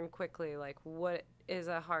 you learn quickly, like, what is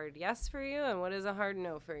a hard yes for you and what is a hard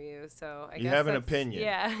no for you. So I you guess have an that's- opinion.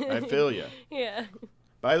 Yeah. I feel you. Yeah.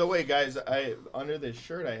 By the way, guys, I under this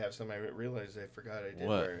shirt I have some. I realized I forgot I did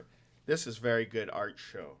What? wear it. This is very good art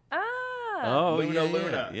show. Ah. Oh, Luna yeah,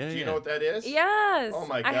 Luna. Yeah, Do you yeah. know what that is? Yes. Oh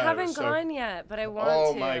my God, I it haven't was so- gone yet, but I want to.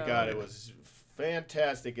 Oh my God, it was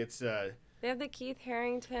fantastic. It's They have the Keith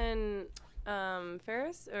Harington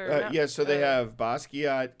Ferris or not- yeah. So they have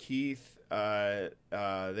Basquiat, Keith.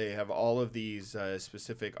 They have all of these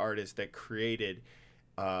specific artists that created.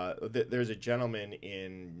 There's a gentleman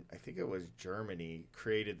in, I think it was Germany,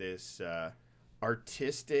 created this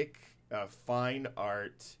artistic fine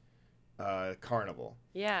art carnival.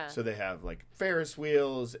 Yeah. So they have like Ferris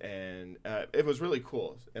wheels, and it was really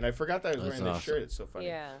cool. And I forgot that I was That's wearing this awesome. shirt. It's so funny.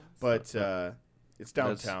 Yeah. But it's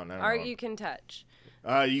downtown. I don't Art know. you can touch.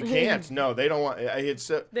 You can't. No, they don't want.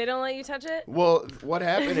 It's They don't let you touch it? well. What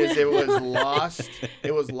happened is it was lost.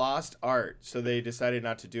 It was lost art, so they decided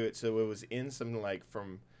not to do it. So it was in something like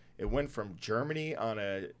from. It went from Germany on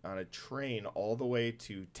a train all the way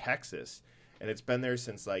to Texas, and it's been there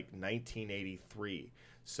since like 1983.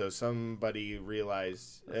 So somebody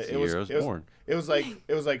realized That's the year I was born. It was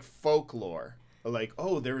like folklore. Like,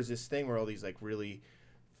 oh, there was this thing where all these like really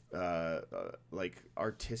like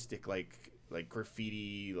artistic like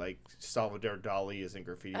graffiti, like Salvador Dali isn't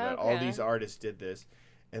graffiti, but all Okay. these artists did this,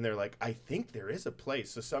 and they're like, I think there is a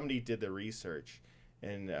place. So somebody did the research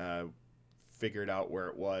and figured out where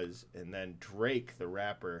it was, and then Drake, the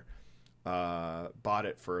rapper, bought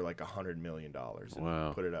it for like $100 million and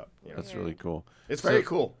Wow. put it up. You know? That's really cool. It's very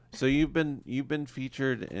cool. So you've been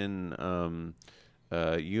featured in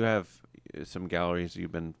you have some galleries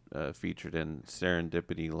you've been featured in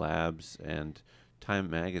Serendipity Labs and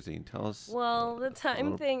Time Magazine. Tell us. Well, the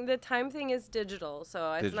time little- thing is digital,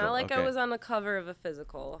 so it's Digital, not like I okay. was on the cover of a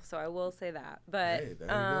physical. So I will say that. But Hey, there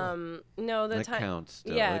you go. no, the That time counts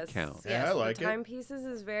still. Yes, It counts. Yeah, yes, I like it. the timepieces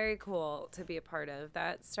is very cool to be a part of.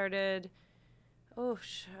 That started,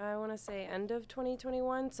 I want to say end of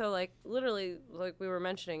 2021. So like literally, like we were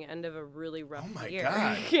mentioning, end of a really rough Oh my year.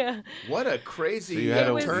 God. Yeah. What a crazy So you had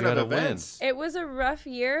to- turn you had of to win. events. It was a rough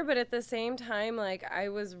year, but at the same time, like I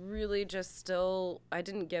was really just still, I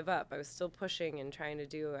didn't give up. I was still pushing and trying to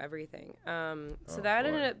do everything. So that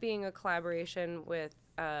ended boy. up being a collaboration with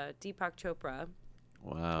Deepak Chopra,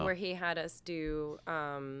 Wow. where he had us do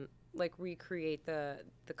like recreate the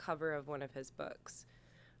cover of one of his books.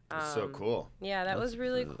 It's so cool. Yeah, that was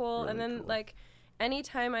really cool. And really then cool. like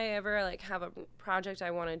anytime I ever like have a project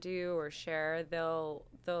I want to do or share, they'll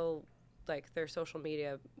like their social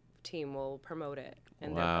media team will promote it.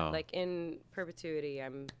 And they're, Wow. like in perpetuity,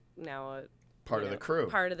 I'm now a Part of the crew.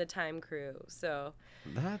 part of the Time crew. So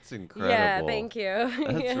That's incredible. yeah, thank you.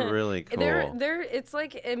 That's Yeah. really cool. They're it's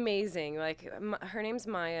like amazing. Like her name's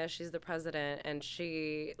Maya. She's the president, and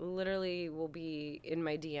she literally will be in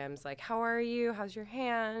my DMs like, "How are you? How's your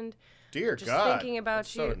hand?" Dear Just God. thinking about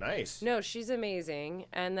That's you. so nice. No, she's amazing.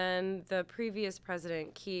 And then the previous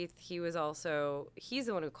president, Keith, he's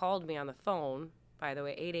the one who called me on the phone. By the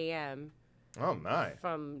way, 8 a.m. Oh my.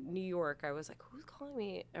 from New York. I was like, who's calling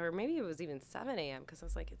me? Or maybe it was even 7 a.m. because I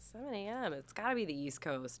was like, it's 7 a.m. It's got to be the East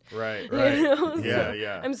Coast. Right, You right. know? Yeah, So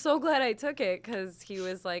yeah. I'm so glad I took it because he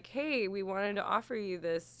was like, hey, we wanted to offer you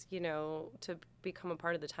this, to become a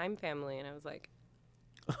part of the Time family. And I was like,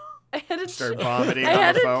 I had to Start vomiting I on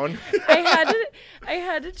had the to- phone. I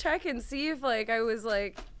had to check and see if like I was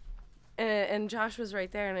like, and Josh was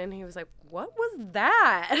right there, and then he was like, "What was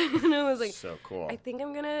that?" And I was like, So cool. I think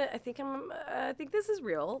this is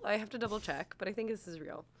real. I have to double check, but I think this is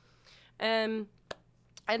real. And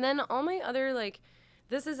then all my other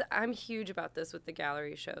I'm huge about this with the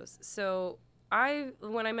gallery shows. So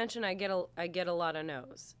when I mentioned I get a lot of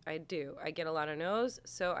no's. I do. I get a lot of no's,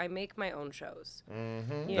 so I make my own shows.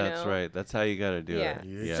 Mm-hmm. You That's know? right. That's how you got to do Yeah. it. That's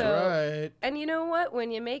Yeah. So- right. And you know what?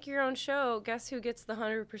 When you make your own show, guess who gets the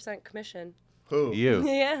 100% commission? Who? You.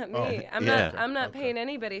 Yeah, me. Oh, I'm yeah. not. I'm not Okay. paying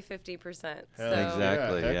anybody 50%. So.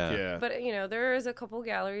 Exactly, Heck yeah. But there is a couple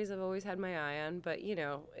galleries I've always had my eye on. But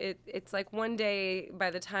it's like one day by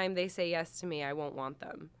the time they say yes to me, I won't want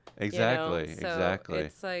them. Exactly. So Exactly.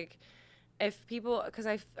 it's like if people, because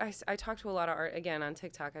I talk to a lot of art again on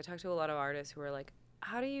TikTok. I talk to a lot of artists who are like,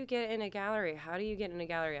 "How do you get in a gallery? How do you get in a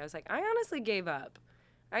gallery?" I was like, I honestly gave up.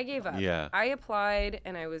 I gave up. Yeah. I applied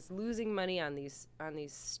and I was losing money on these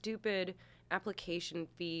stupid application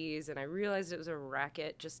fees, and I realized it was a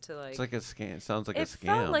racket just to like. It's like a scam. It sounds like a It scam.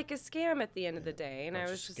 felt like a scam at the end of the day, and I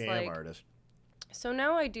was just scam like. artist. So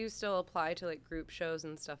now I do still apply to like group shows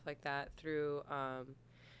and stuff like that through.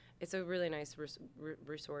 It's a really nice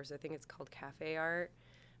resource. I think it's called Cafe Art,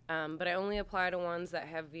 but I only apply to ones that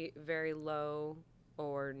have very low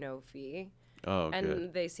or no fee, oh, and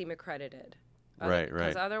good. they seem accredited. Right.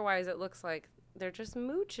 Because otherwise, it looks like they're just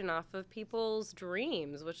mooching off of people's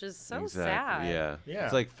dreams, which is so sad. Yeah. Yeah.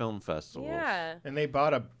 It's like film festivals. Yeah. And they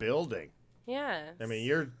bought a building. Yeah. I mean,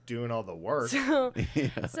 you're doing all the work. So,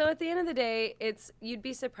 Yeah. so at the end of the day, you'd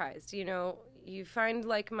be surprised. You find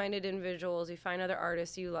like-minded individuals, you find other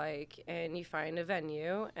artists you like, and you find a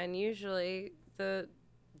venue, and usually the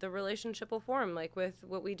relationship will form, like with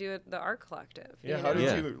what we do at the Art Collective. Yeah, you how know? did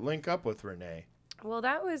Yeah. you link up with Renee? Well,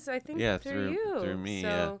 that was, I think, Yeah, through you. through me, so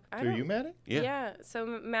yeah. I Through don't- you, Maddie? Yeah. Yeah. So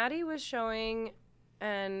Maddie was showing,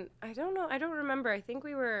 and I don't know. I don't remember. I think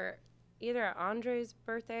we were either at Andre's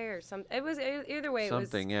birthday or something. It was either way.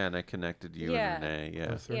 Something, yeah, and I connected you Yeah. and Renee, yeah. With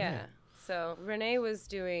It was, Renee. yeah. So Renee was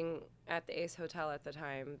doing at the Ace Hotel at the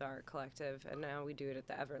time, the Art Collective, and now we do it at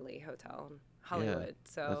the Everly Hotel in Hollywood.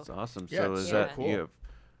 So That's awesome. Yeah, So it's is so that cool. you have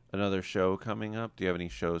another show coming up? Do you have any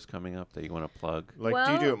shows coming up that you want to plug? Like, do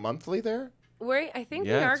Well- you do it monthly there? I think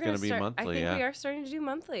Yeah, we are it's going gonna to be start. monthly, I think yeah. we are starting to do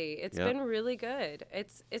monthly. It's Yep. been really good.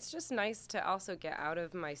 It's just nice to also get out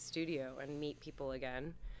of my studio and meet people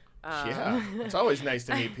again. Yeah. It's always nice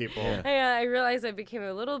to meet people. Yeah. I realized I became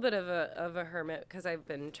a little bit of a hermit because I've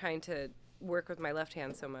been trying to work with my left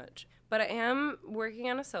hand so much. But I am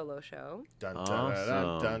working on a solo show. Dun, dun, Awesome.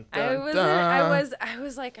 dun, dun, I dun, was dun. I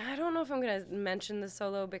was like, I don't know if I'm gonna mention the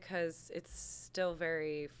solo because it's still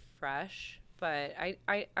very fresh. But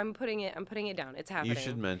I'm putting it down. It's happening. You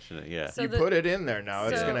should mention it, yeah. So You put it in there now.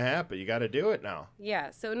 It's so- going to happen. You got to do it now.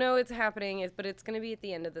 Yeah, so no, it's happening, but it's going to be at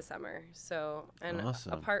the end of the summer. So, and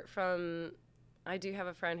Awesome. apart from, I do have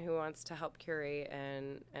a friend who wants to help curate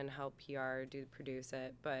and help PR, produce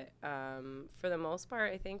it. But for the most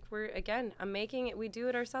part, I think I'm making it. We do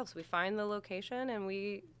it ourselves. We find the location and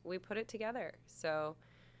we put it together. So.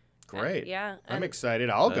 Great. Yeah. I'm and excited.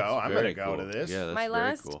 I'll That's go. I'm going very to go cool. to this. Yeah, that's my very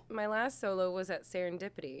last cool. my last solo was at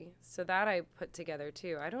Serendipity, so that I put together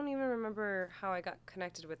too. I don't even remember how I got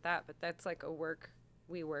connected with that, but that's like a work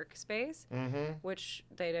space, Mm-hmm. which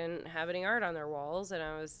they didn't have any art on their walls,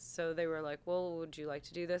 and so they were like, well, would you like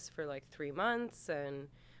to do this for like 3 months, and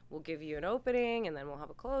we'll give you an opening, and then we'll have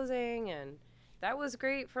a closing, and that was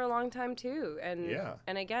great for a long time too. And Yeah.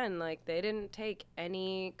 and again, like they didn't take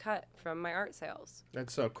any cut from my art sales.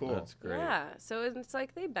 That's so cool. That's great. Yeah, so it's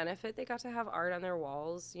like they benefit. They got to have art on their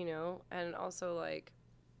walls, and also like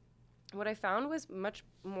what I found was much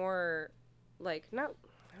more like I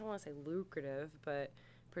don't want to say lucrative, but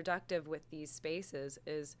productive with these spaces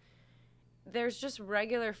is there's just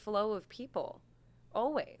regular flow of people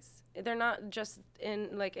always. They're not just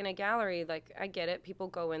in a gallery. Like I get it, people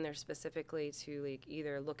go in there specifically to like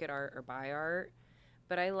either look at art or buy art.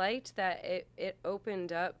 But I liked that it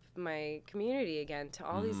opened up my community again to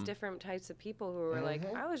all these different types of people who were like,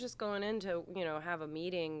 I was just going in to, have a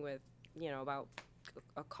meeting with, about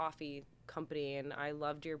a coffee company and I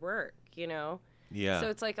loved your work, Yeah. So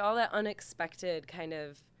it's like all that unexpected kind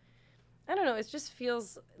of, I don't know, it just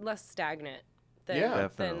feels less stagnant than, Yeah.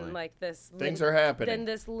 Definitely. than like this. Things are happening. Than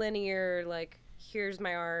this linear, like, here's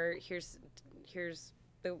my art, here's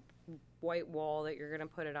the white wall that you're going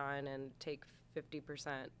to put it on and take 50%.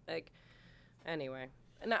 Like, anyway.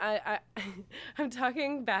 And I'm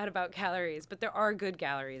talking bad about galleries, but there are good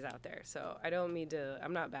galleries out there. So I don't mean to,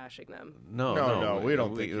 I'm not bashing them. No, we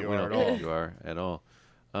don't think you we are don't at all. think you are at all.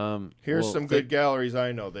 Here's well, some good galleries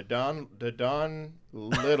I know. The Don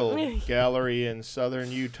Little Gallery in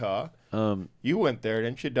southern Utah. You went there,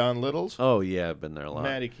 didn't you, Don Little's? Oh yeah, I've been there a lot.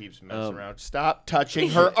 Maddie keeps messing around. Stop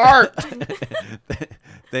touching her art.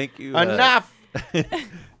 Thank you. Enough.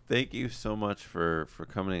 Thank you so much for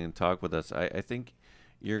coming and talk with us. I think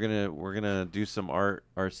we're gonna do some art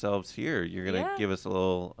ourselves here. You're gonna Yeah. give us a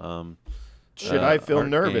little Should I feel art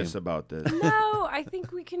nervous game. about this? No, I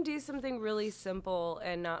think we can do something really simple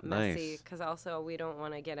and not messy, Nice. because also we don't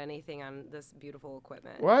want to get anything on this beautiful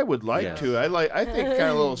equipment. Well, I would like Yes. to. I think kind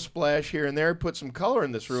of a little splash here and there, put some color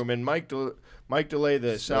in this room. And Mike DeLay,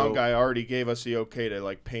 the sound guy, already gave us the okay to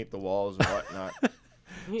like paint the walls and whatnot.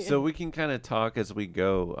 So we can kind of talk as we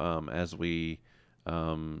go.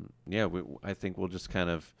 I think we'll just kind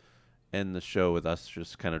of end the show with us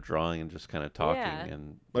just kind of drawing and just kind of talking. Yeah.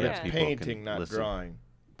 And But Yeah. it's people can painting, not listen. drawing.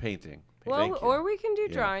 Painting. Well, Thank you. or we can do Yeah.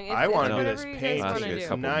 drawing. If, I if wanna do whatever this you paint. guys I'll want ask to you a do.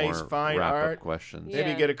 couple Nice, more fine wrap-up art. questions. Yeah.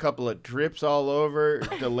 Maybe get a couple of drips all over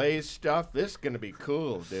Delay's stuff. This is going to be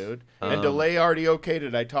cool, dude. And Delay already okayed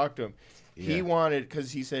it. I talked to him. He Yeah. wanted,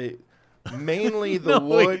 because he said mainly No, the he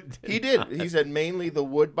wood. did He did. He said mainly the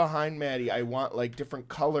wood behind Maddie. I want like different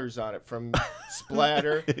colors on it from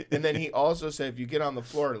splatter. And then he also said, if you get on the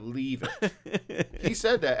floor, leave it. He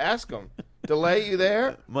said that. Ask him. Delay, you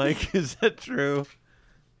there? Mike, is that true?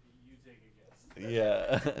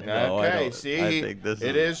 Yeah. No, I Okay, don't. see, I think this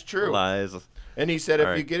it is true. Lies. And he said, if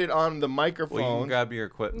All you right. get it on the Well, you microphone. can grab your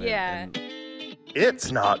equipment. Yeah. and-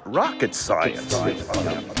 It's not rocket science.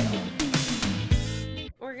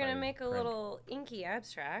 We're gonna make a little inky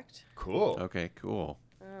abstract. Cool. Okay, cool.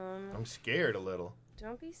 I'm scared a little.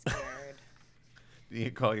 Don't be scared. Do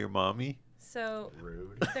you call your mommy? So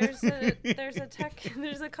Rude.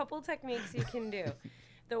 there's a couple techniques you can do.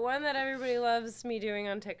 The one that everybody loves me doing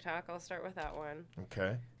on TikTok, I'll start with that one.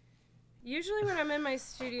 Okay. Usually when I'm in my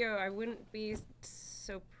studio, I wouldn't be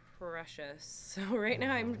so precious. So right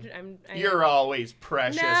now I'm You're always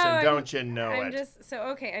precious, No, and I'm- don't you know I'm it? just so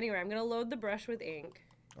okay. Anyway, I'm gonna load the brush with ink.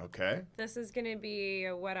 Okay. This is gonna be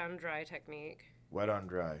a wet on dry technique. Wet on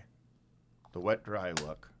dry. The wet dry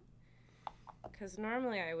look. Because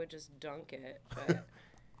normally I would just dunk it, but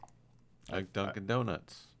Like Dunkin'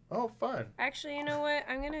 Donuts. Oh, fun. actually, you know what?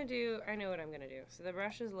 I know what I'm gonna do. So the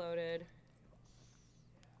brush is loaded.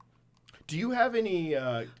 Do you have any?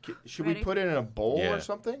 Should we Ready? put it in a bowl Yeah. or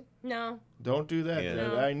something? No. Don't do that. Yeah.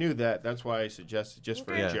 No. I knew that. That's why I suggested just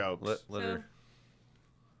for Okay. Yeah. jokes. Let her.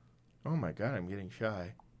 Oh my God, I'm getting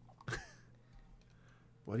shy.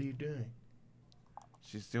 What are you doing?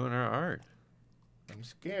 She's doing her art. I'm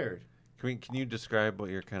scared. Can you describe what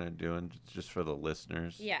you're kind of doing just for the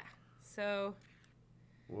listeners? Yeah. So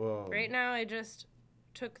Whoa. right now I just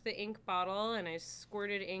took the ink bottle and I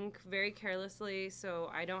squirted ink very carelessly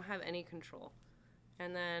so I don't have any control.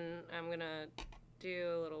 And then I'm gonna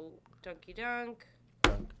do a little dunky dunk.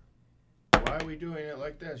 Why are we doing it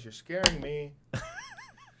like this? You're scaring me.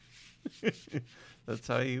 That's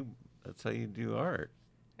how you do art.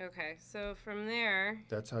 Okay, so from there,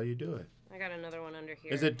 That's how you do it. I got another one under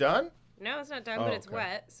here. Is it done? No, it's not done, Oh, but it's okay.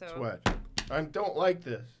 wet. So It's wet. I don't like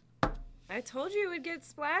this. I told you it would get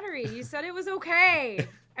splattery. You said it was okay.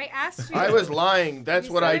 I asked you. I was lying. That's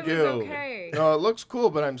You what said I it was do. okay. No, it looks cool,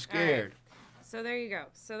 but I'm scared. So there you go.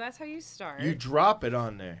 So that's how you start. You drop it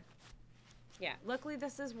on there. Yeah. Luckily,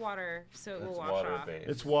 this is water, so it will It's wash water off. based.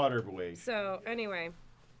 It's water based. So anyway,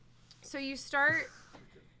 so you start.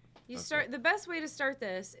 The best way to start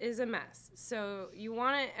this is a mess. So you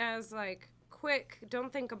want it as like quick.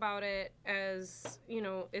 Don't think about it as,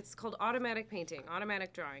 it's called automatic painting,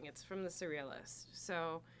 automatic drawing. It's from the Surrealist.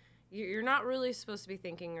 So you're not really supposed to be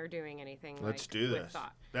thinking or doing anything. Let's like, do with this.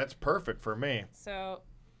 thought. That's perfect for me. So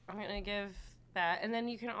I'm gonna give that, and then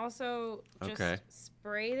you can also just Okay.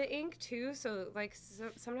 spray the ink too. So like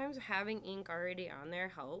sometimes having ink already on there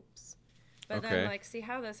helps. But Okay. then like see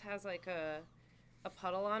how this has like a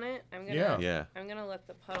puddle on it? I'm gonna Yeah. Yeah. I'm gonna let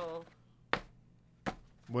the puddle.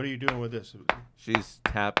 What are you doing with this? She's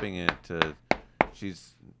tapping it to.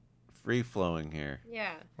 She's free flowing here.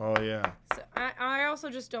 Yeah. Oh, yeah. So I also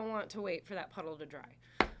just don't want to wait for that puddle to dry.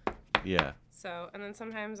 Yeah. So and then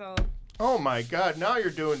sometimes I'll. Oh, my God. Now you're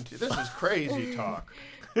doing... This is crazy talk.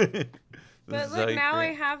 But look, now I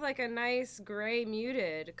have like a nice gray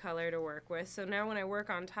muted color to work with. So now when I work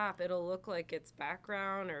on top, it'll look like it's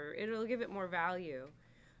background or it'll give it more value.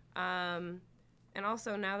 And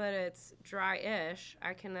also now that it's dry-ish,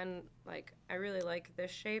 I can then I really like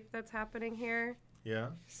this shape that's happening here. Yeah?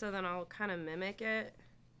 So then I'll kind of mimic it.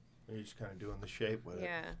 You're just kind of doing the shape with it.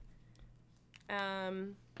 Yeah.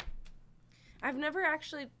 I've never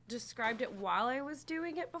actually described it while I was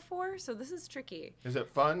doing it before, so this is tricky. Is it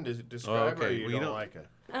fun? Does it describe okay. or you Well, you don't don't- like it?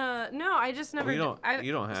 No, I just never. you don't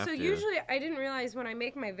have so to. usually, I didn't realize when I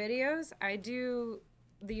make my videos, I do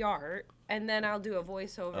the art and then I'll do a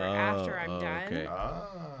voiceover after I'm done. okay.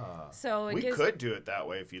 Ah. So it We gives. could do it that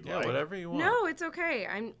way if you'd Yeah, like. whatever you want. No, it's okay.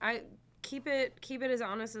 I keep it as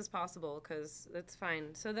honest as possible because it's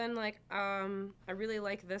fine. So then I really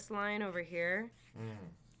like this line over here.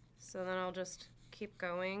 So then I'll just keep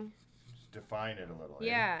going. Just define it a little.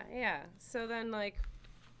 Yeah, yeah. So then like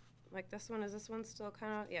this one, is this one still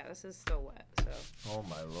kind of, yeah, this is still wet, so. Oh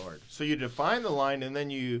my Lord. So you define the line and then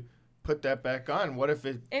you put that back on. What if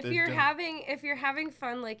it... If you're having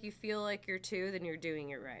fun, like you feel like you're 2, then you're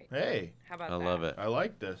doing it right. Hey. How about I that? love it. I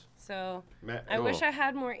like this. So I wish I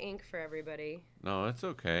had more ink for everybody. No, it's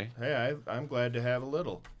okay. Hey, I'm glad to have a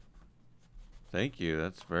little. Thank you.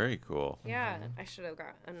 That's very cool. Yeah, I should have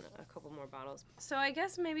gotten a couple more bottles. So I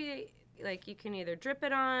guess maybe like you can either drip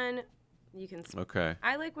it on, you can. Okay.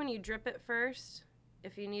 I like when you drip it first.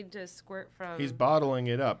 If you need to squirt from. He's bottling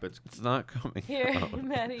it up. It's not coming here, out.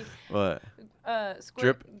 Maddie. What? Squirt.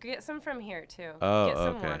 Drip? Get some from here too. Oh, get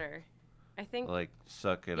some okay. water. I think. Like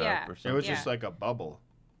suck it Yeah. up or It something? was just like a bubble.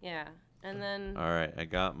 Yeah, and then. All right, I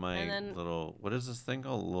got my little, what is this thing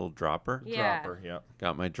called? A little dropper? Yeah. Dropper, yeah.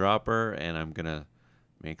 Got my dropper, and I'm going to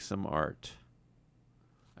make some art.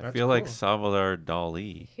 I That's feel like cool. Salvador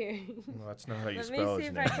Dali. Here. Well, that's not how you Let me spell see his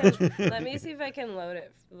if name. I can. Let me see if I can load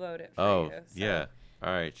it for Oh, you. So. yeah.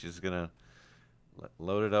 All right, she's going to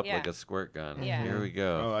load it up like Yeah. a squirt gun. Yeah. Here we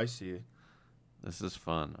go. Oh, I see. This is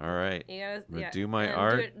fun. All right. You gotta, I'm gonna yeah. do my and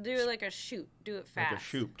art. Do it like a shoot. Do it fast. Like a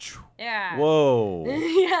shoot. Yeah. Whoa.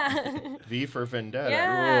 Yeah. V for Vendetta.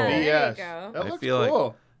 Yeah, there you VS. go. That I looks feel cool.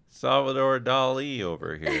 like Salvador Dali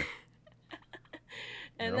over here.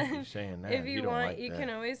 And Don't then be saying that. if you don't want, like you that. can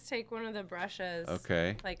always take one of the brushes.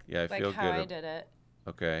 Okay. Like Yeah, I like feel how good. I did it,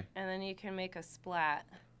 Okay. and then you can make a splat.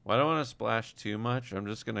 Well, I don't want to splash too much. I'm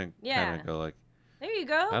just going to Yeah. kind of go like, There you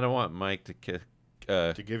go. I don't want Mike to kick.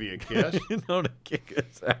 To give you a kiss? No, to kick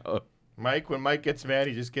us out. Mike, when Mike gets mad,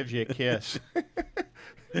 he just gives you a kiss.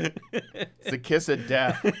 It's the kiss of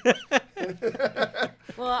death.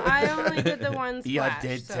 Well, I only did the one You splash.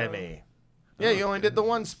 did so to me. Yeah, you only did the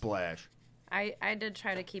one splash. I did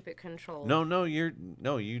try to keep it controlled. No, you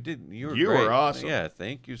did. You were You great. were awesome. Yeah,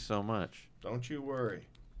 thank you so much. Don't you worry.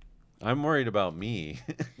 I'm worried about me.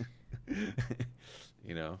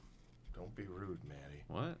 You know. Don't be rude, Maddie.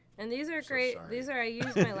 What? And these are So great. sorry. These are I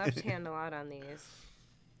use my left hand a lot on these.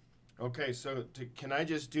 Okay, so can I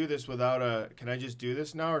just do this without a... Can I just do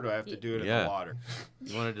this now, or do I have to do it in Yeah. the water?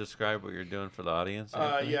 You want to describe what you're doing for the audience?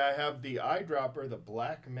 Anthony? Yeah, I have the eyedropper, the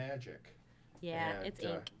Black Magic. Yeah, And, it's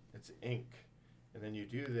ink. It's ink. And then you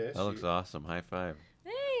do this. That looks awesome. High five.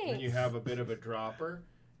 Thanks. Then you have a bit of a dropper,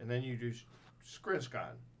 and then you do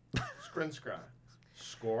scrinskon. Scrinskon.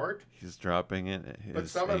 Scored. He's dropping it. But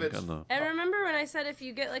his some of ink it's- on the- And remember when I said if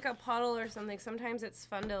you get like a puddle or something, sometimes it's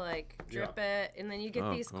fun to like drip it, and then you get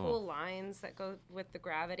Oh, these cool. cool lines that go with the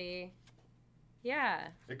gravity. Yeah,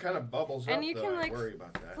 It kind of bubbles and up, you though. can I like worry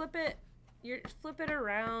about that. flip it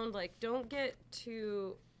around. Like don't get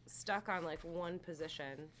too stuck on like one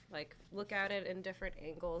position. Like look at it in different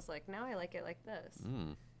angles. Like now I like it like this.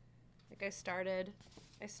 Mm. Like I started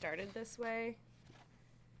this way.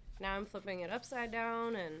 Now I'm flipping it upside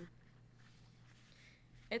down, and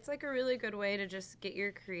it's like a really good way to just get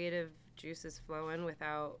your creative juices flowing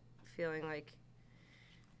without feeling like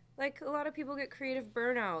a lot of people get creative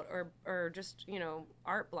burnout or just,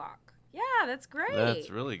 art block. Yeah, that's great.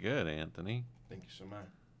 That's really good, Anthony. Thank you so much.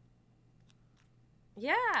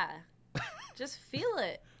 Yeah. Just feel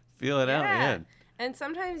it. Feel it out, yeah. And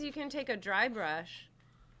sometimes you can take a dry brush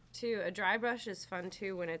too. A dry brush is fun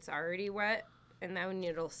too when it's already wet, and then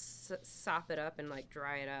it'll sop it up and like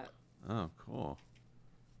dry it up. Oh, cool.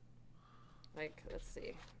 Like, let's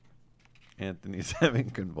see. Anthony's having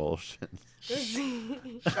convulsions.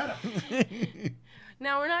 Shut up.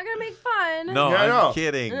 Now we're not gonna make fun. No, Yeah, I I'm know.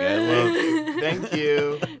 kidding. I love Thank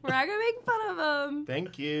you. We're not gonna make fun of him.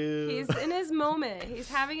 Thank you. He's in his moment. He's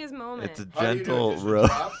having his moment. It's a How do you do it? gentle Just a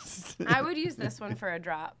drop? roast. I would use this one for a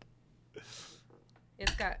drop.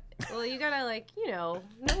 It's got, well, you gotta know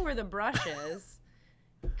where the brush is.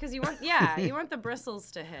 Cause you want the bristles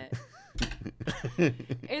to hit.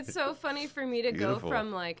 It's so funny for me to Beautiful. go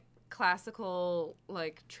from classical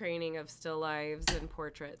training of still lives and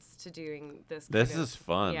portraits to doing this. This is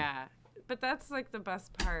fun. Yeah, but that's the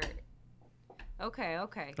best part. Okay.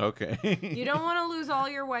 Okay. You don't want to lose all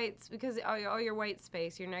your whites because all your white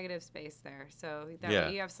space, your negative space there. So that Yeah.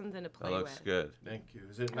 way you have something to play That looks with. good. Thank you.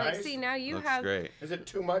 Is it nice? See, now you Looks have. great. Is it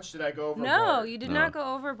too much? Did I go overboard? No, you did No. not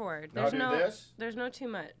go overboard. Now do this? There's no too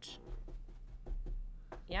much.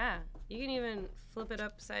 Yeah, you can even flip it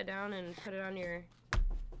upside down and put it on your.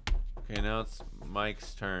 Okay, now it's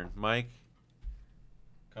Mike's turn. Mike,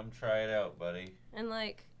 come try it out, buddy. And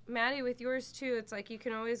Maddie, with yours too, it's you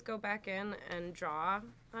can always go back in and draw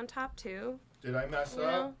on top too. Did I mess You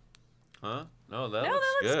up? know? Huh? No, that No, looks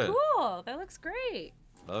that looks good. cool. That looks great.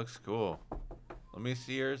 That looks cool. Let me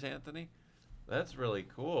see yours, Anthony. That's really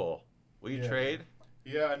cool. Will you Yeah. trade?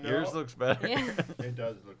 Yeah, no. Yours looks better. Yeah. It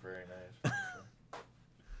does look very nice.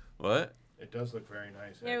 What? It does look very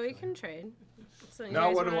nice. Yeah, we actually. can trade. So you Now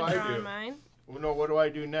guys what do wanna I draw do? on mine? Well, no, what do I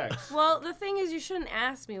do next? Well, the thing is, you shouldn't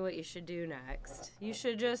ask me what you should do next. You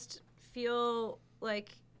should just feel like.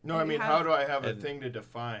 No, I you mean, have- how do I have a And- thing to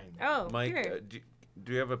define? Oh, Mike, here. do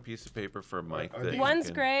you have a piece of paper for Mike? Are that these- you One's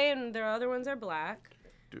can- gray and the other ones are black.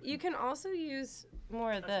 do- You can also use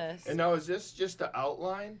more of this. And now, is this just the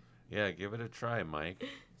outline? Yeah, give it a try, Mike. Is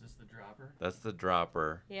this the dropper? That's the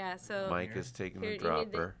dropper. Yeah, so Mike Here. is taking here, the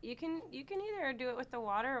dropper. you can either do it with the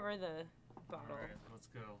water or the bottle. Alright, let's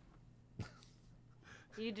go.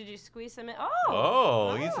 Did you squeeze some in?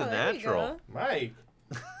 Oh, he's a there you natural. go. Mike.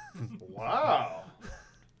 Wow.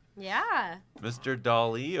 Yeah. Mr.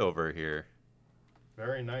 Dali over here.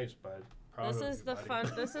 Very nice, bud. Proud This of is you, the buddy.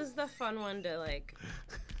 fun. This is the fun one to like.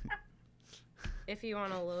 If you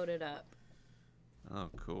want to load it up. Oh,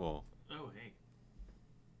 cool. Oh, hey.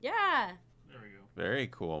 Yeah. There we go. Very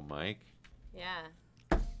cool, Mike. Yeah.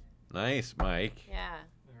 Nice, Mike. Yeah.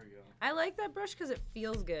 There we go. I like that brush because it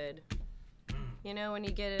feels good. You know, when you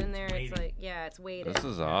get it in there, it's weighty. like, yeah, it's weighted. This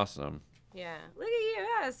is awesome. Yeah. Look at you.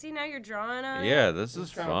 Yeah. See, now you're drawing on it. Yeah, this is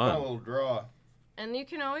It's kind of fun, a fun. little draw. And you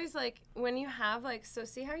can always, like, when you have, like, so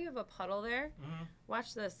see how you have a puddle there? Mhm.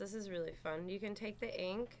 Watch this. This is really fun. You can take the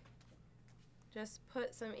ink, just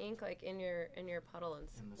put some ink, like, in your puddle and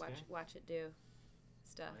In this watch it do Oh,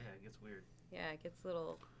 stuff. yeah, it gets weird. Yeah, it gets a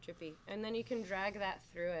little drippy. And then you can drag that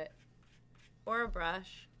through it. Or a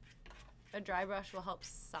brush. A dry brush will help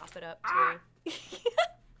sop it up, too.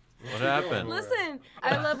 What happened? Listen,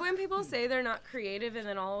 I love when people say they're not creative and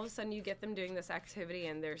then all of a sudden you get them doing this activity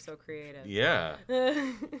and they're so creative. Yeah,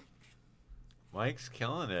 Mike's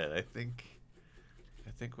killing it. I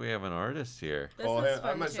think we have an artist here. This Oh, is I'm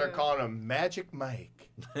fun, gonna start too. calling him Magic Mike.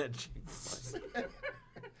 Magic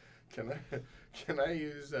Can I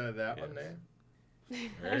use that one there?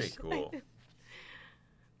 Very cool.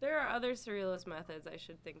 There are other surrealist methods I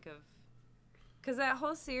should think of. Because that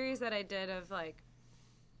whole series that I did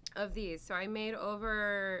of these, so I made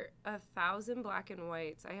over 1,000 black and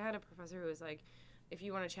whites. I had a professor who was like, if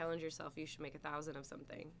you want to challenge yourself, you should make 1,000 of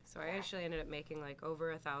something. So I actually ended up making like over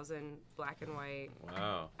 1,000 black and white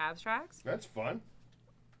Wow. abstracts. That's fun.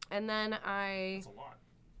 And then That's a lot.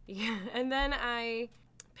 Yeah, and then I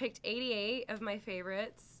picked 88 of my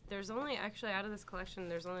favorites. There's only, actually, out of this collection,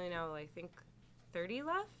 there's only now, I think, 30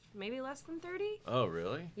 left, maybe less than 30. Oh,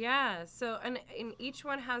 really? Yeah, so, and each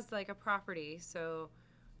one has, like, a property, so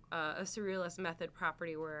a surrealist method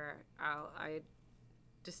property where I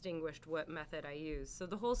distinguished what method I used. So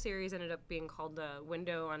the whole series ended up being called the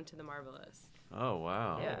Window onto the Marvelous. Oh,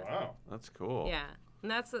 wow. Yeah. Oh, wow. That's cool. Yeah,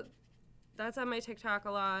 and that's on my TikTok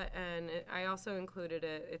a lot, and I also included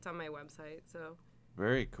it. It's on my website, so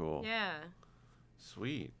Very cool. yeah.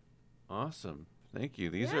 Sweet. Awesome. Thank you.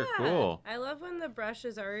 These Yeah. are cool. I love when the brush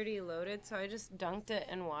is already loaded, so I just dunked it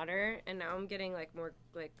in water, and now I'm getting like more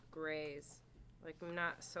like grays, like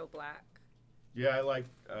not so black. Yeah, I like.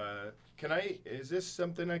 Is this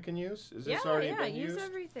something I can use? Is this already been use used?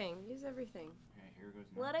 everything. Use everything. Okay, here goes.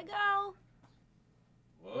 Let it go.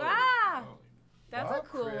 Whoa. Wow, Oh, that's Wow, a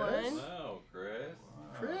cool Chris. one. Wow, Chris.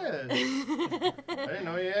 Chris, I didn't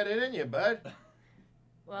know you had it in you, bud.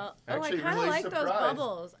 Well, Actually, I kind of really like those surprised.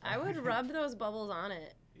 bubbles. I would rub those bubbles on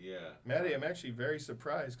it. Yeah. Maddie, I'm actually very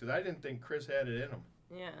surprised because I didn't think Chris had it in him.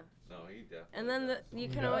 Yeah. No, he definitely. And then does. you He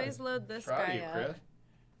can does. always load this Proud of guy you, up Chris.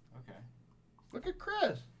 okay. Look at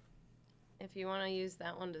Chris. if you want to use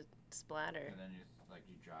that one to splatter. And then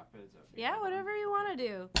you drop it. Is that what you Yeah, do? whatever you want to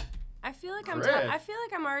do. I feel like Chris. I feel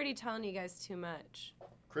like I'm already telling you guys too much.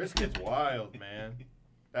 Chris gets wild, man.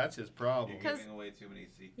 That's his problem. You're 'Cause- giving away too many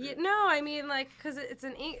secrets. Yeah, no, I mean like because it's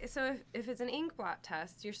an ink. So if it's an ink blot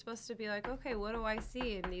test, you're supposed to be like, okay, what do I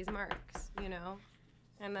see in these marks, you know,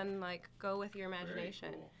 and then like go with your Very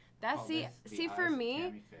imagination. cool. That's Oh, see that's the see eyes for of me.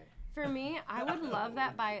 Tammy Faye. For me, I would love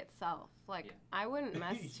that by itself. Like Yeah. I wouldn't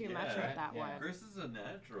mess too much Yeah. with that Yeah. Chris is a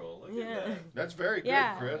natural. Look Yeah. at that. That's very good,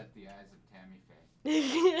 Yeah. Chris. At the eyes of Tammy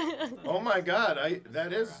Faye. one. Oh my God,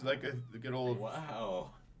 that is like a good old.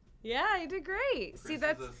 Wow. Yeah, you did great. Chris See,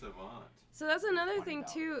 that's is a savant. so that's another thing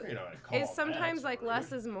 $20. too. You know, I call Is him sometimes that, like so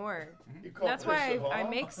less rude. is more. You call That's Chris why I savant?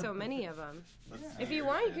 make so many of them. Let's Yeah. see If you your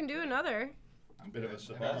want, you can do hand. another. I'm Bit of a good.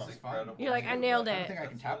 savant. That's incredible. You're like, I nailed I it. don't think I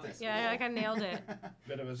can top this. Yeah, you're like I nailed it.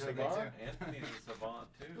 Bit of a Feel like savant. Anthony's a savant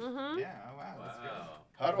too. Mhm. Yeah. Oh wow. That's good. Wow.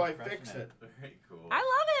 How do I Crushing fix it? Very cool. I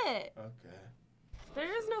love it. Okay.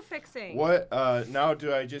 There is no fixing. What now?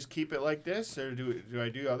 Do I just keep it like this, or do I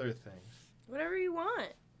do other things? Whatever you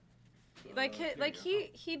want.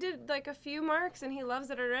 He did like a few marks and he loves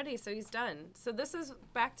it already, so he's done. So this is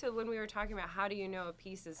back to when we were talking about how do you know a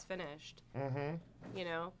piece is finished. Mm-hmm. You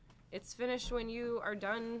know, it's finished when you are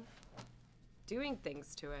done doing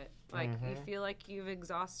things to it. Like you feel like you've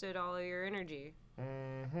exhausted all of your energy.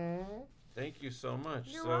 Mm-hmm. Thank you so much.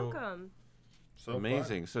 You're welcome. So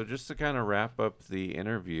Amazing. So just to kind of wrap up the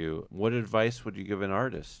interview, what advice would you give an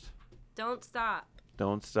artist? Don't stop.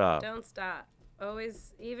 Don't stop. Don't stop.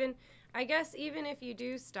 Always, even if you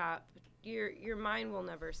do stop, your mind will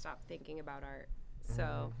never stop thinking about art.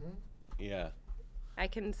 So Yeah. I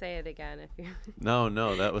can say it again if you.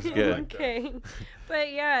 No, that was good. Okay.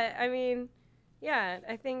 But yeah, I mean, yeah,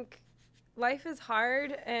 I think life is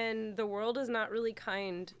hard and the world is not really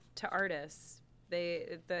kind to artists.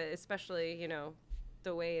 Especially, you know,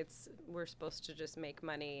 the way we're supposed to just make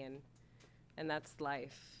money and that's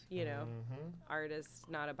life, you know. Art is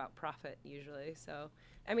not about profit usually. So,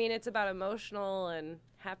 I mean, it's about emotional and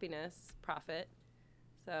happiness, profit.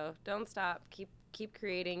 So, don't stop. Keep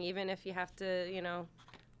creating even if you have to, you know,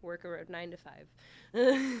 work a 9 to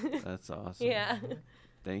 5. That's awesome. Yeah.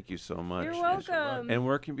 Thank you so much. You're welcome. And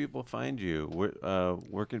where can people find you?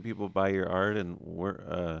 Where can people buy your art and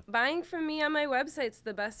where? Buying from me on my website's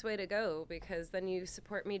the best way to go because then you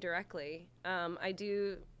support me directly. I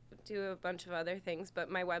do a bunch of other things,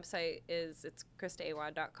 but my website it's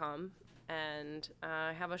kristaawad.com, and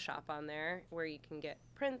I have a shop on there where you can get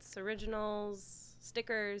prints, originals,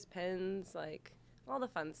 stickers, pins, like all the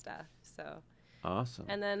fun stuff. So. Awesome.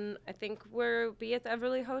 And then I think we'll be at the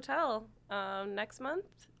Everly Hotel next month.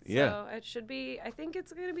 Yeah. So it should be, I think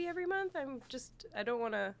it's going to be every month. I'm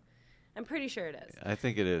pretty sure it is. I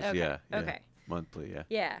think it is. Okay. Yeah. Okay. Monthly. Yeah.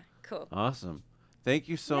 Yeah, cool. Awesome. Thank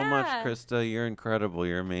you so much, Yeah. Krista. You're incredible.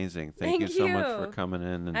 You're amazing. Thank you Thank so much you. for coming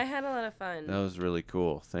in. And I had a lot of fun. that was really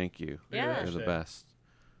cool. Thank you. Yeah. You're the best.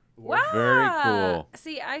 Wow. Very cool.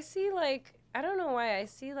 See, I see I don't know why, I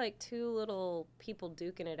see like two little people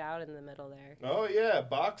duking it out in the middle there. Oh yeah,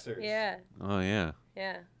 boxers. Yeah. Oh, yeah.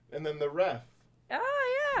 Yeah. And then the ref.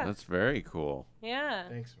 Oh, yeah. That's very cool. Yeah.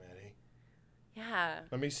 Thanks, Maddie. Yeah.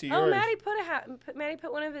 Let me see Oh, yours. Maddie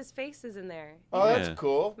put one of his faces in there. Oh, Yeah. that's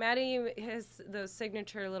cool. Maddie has those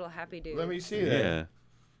signature little happy dude. Let me see that. Yeah.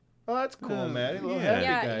 Oh, that's cool, Maddie. A little yeah. happy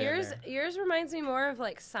guy Yeah, in yours reminds me more of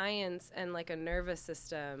like science and like a nervous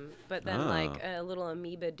system, but then like a little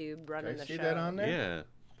amoeba dude running Can I the see show. that on there? Yeah. You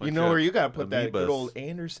Bunch know of where you got to put that good amoebas. old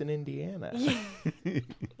Anderson, Indiana.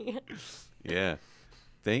 Yeah.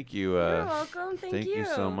 Thank you. You're welcome. Thank you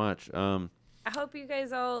so much. I hope you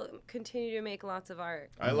guys all continue to make lots of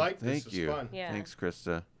art. I like this. Thank you. It's fun. Yeah. Thanks,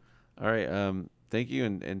 Krista. All right. Thank you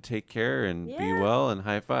and take care and be Yeah. well and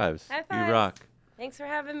high fives. High You fives. rock. Thanks for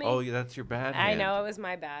having me. Oh, yeah, that's your bad I hand. know it was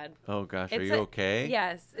my bad. Oh gosh, are It's you okay?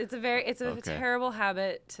 Yes, it's a Okay. terrible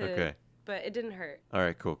habit to. Okay. But it didn't hurt. All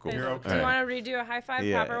right. Cool. You're All okay. Do you right. want to redo a high five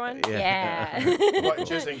Yeah, proper one? yeah. What,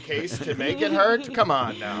 just in case to make it hurt? Come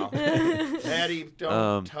on now. Maddie,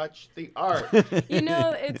 don't touch the art. You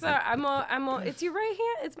know, it's it's your right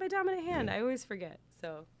hand. It's my dominant hand. I always forget.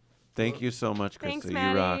 So. Thank you so much, Krista. Thanks, You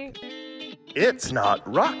Maddie. rock. It's not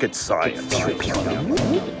rocket science.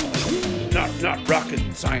 Not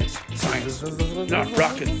rocket science. Science. Not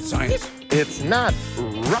rocket science. It's not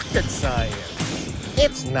rocket science.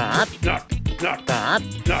 It's not Not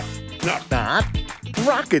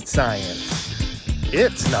rocket science.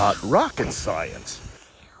 It's not rocket science.